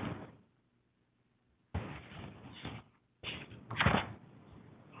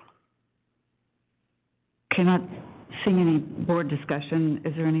 Okay, not seeing any board discussion.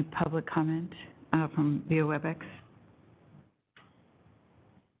 Is there any public comment from via WebEx?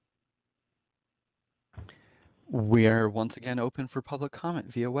 We are once again open for public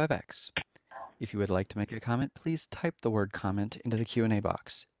comment via WebEx. If you would like to make a comment, please type the word comment into the Q&A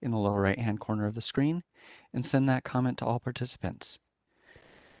box in the lower right-hand corner of the screen and send that comment to all participants.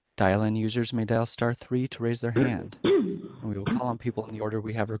 Dial-in users may dial *3 to raise their hand, and we will call on people in the order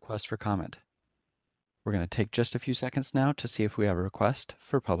we have requests for comment. We're going to take just a few seconds now to see if we have a request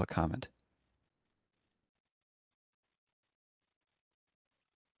for public comment.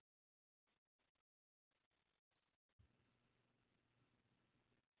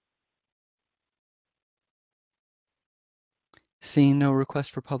 Seeing no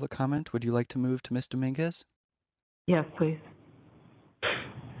request for public comment, would you like to move to Ms. Dominguez? Yes, please.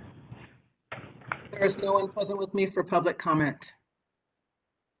 There is no one present with me for public comment.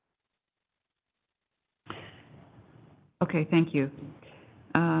 Okay, thank you.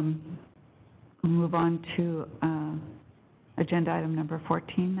 We'll move on to agenda item number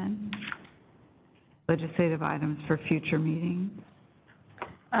 14 then. Legislative items for future meetings.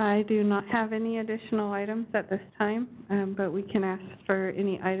 I do not have any additional items at this time, but we can ask for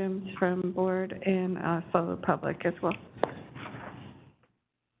any items from board and also the public as well.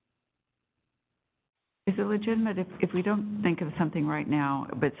 Is it legitimate if we don't think of something right now,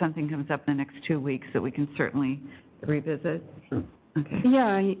 but something comes up in the next 2 weeks, that we can certainly revisit? Sure. Okay.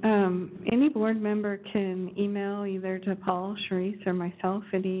 Yeah, any board member can email either to Paul, Sharice, or myself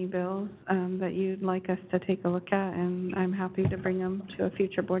any bills that you'd like us to take a look at, and I'm happy to bring them to a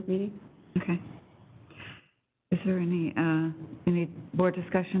future board meeting. Okay. Is there any board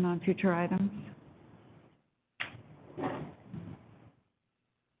discussion on future items?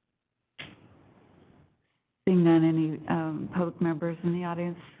 Seeing none, any public members in the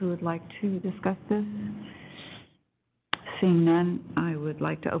audience who would like to discuss this? Seeing none, I would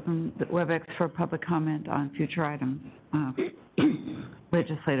like to open the WebEx for public comment on future items.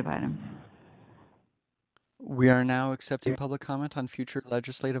 legislative items. We are now accepting public comment on future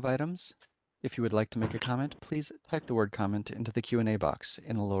legislative items. If you would like to make a comment, please type the word comment into the Q&A box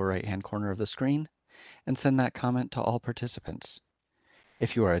in the lower right-hand corner of the screen and send that comment to all participants.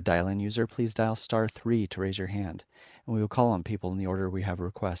 If you are a dial-in user, please dial *3 to raise your hand, and we will call on people in the order we have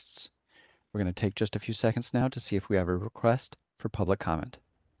requests. We're going to take just a few seconds now to see if we have a request for public comment.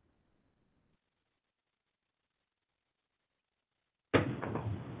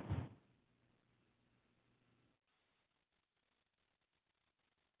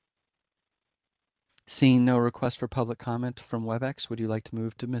 Seeing no request for public comment from WebEx, would you like to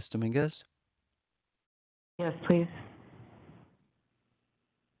move to Ms. Dominguez? Yes, please.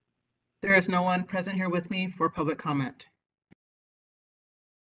 There is no one present here with me for public comment.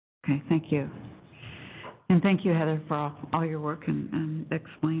 Okay, thank you. And thank you, Heather, for all your work and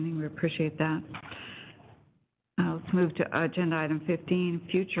explaining. We appreciate that. Let's move to agenda item 15,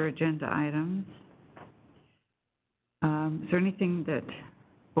 future agenda items. Is there anything that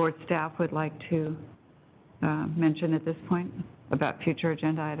board staff would like to mention at this point about future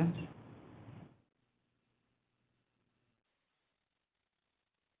agenda items?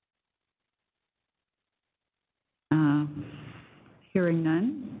 Hearing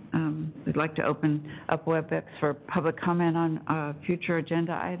none, we'd like to open up WebEx for public comment on future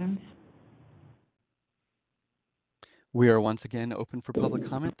agenda items. We are once again open for public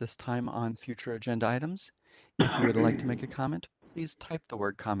comment, this time on future agenda items. If you would like to make a comment, please type the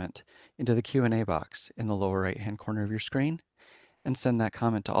word comment into the Q&A box in the lower right-hand corner of your screen and send that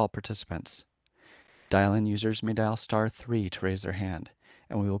comment to all participants. Dial-in users may dial *3 to raise their hand,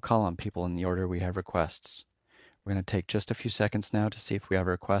 and we will call on people in the order we have requests. We're going to take just a few seconds now to see if we have a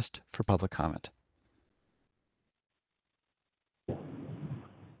request for public comment.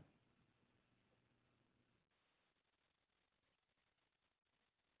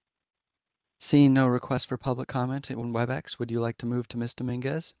 Seeing no request for public comment in WebEx, would you like to move to Ms.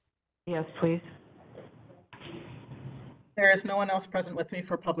 Dominguez? Yes, please. There is no one else present with me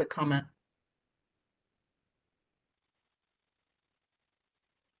for public comment.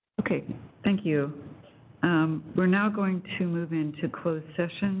 Okay, thank you. We're now going to move into closed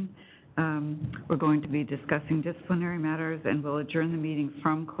session. We're going to be discussing disciplinary matters, and we'll adjourn the meeting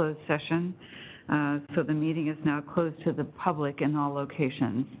from closed session. So the meeting is now closed to the public in all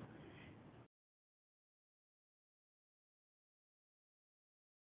locations.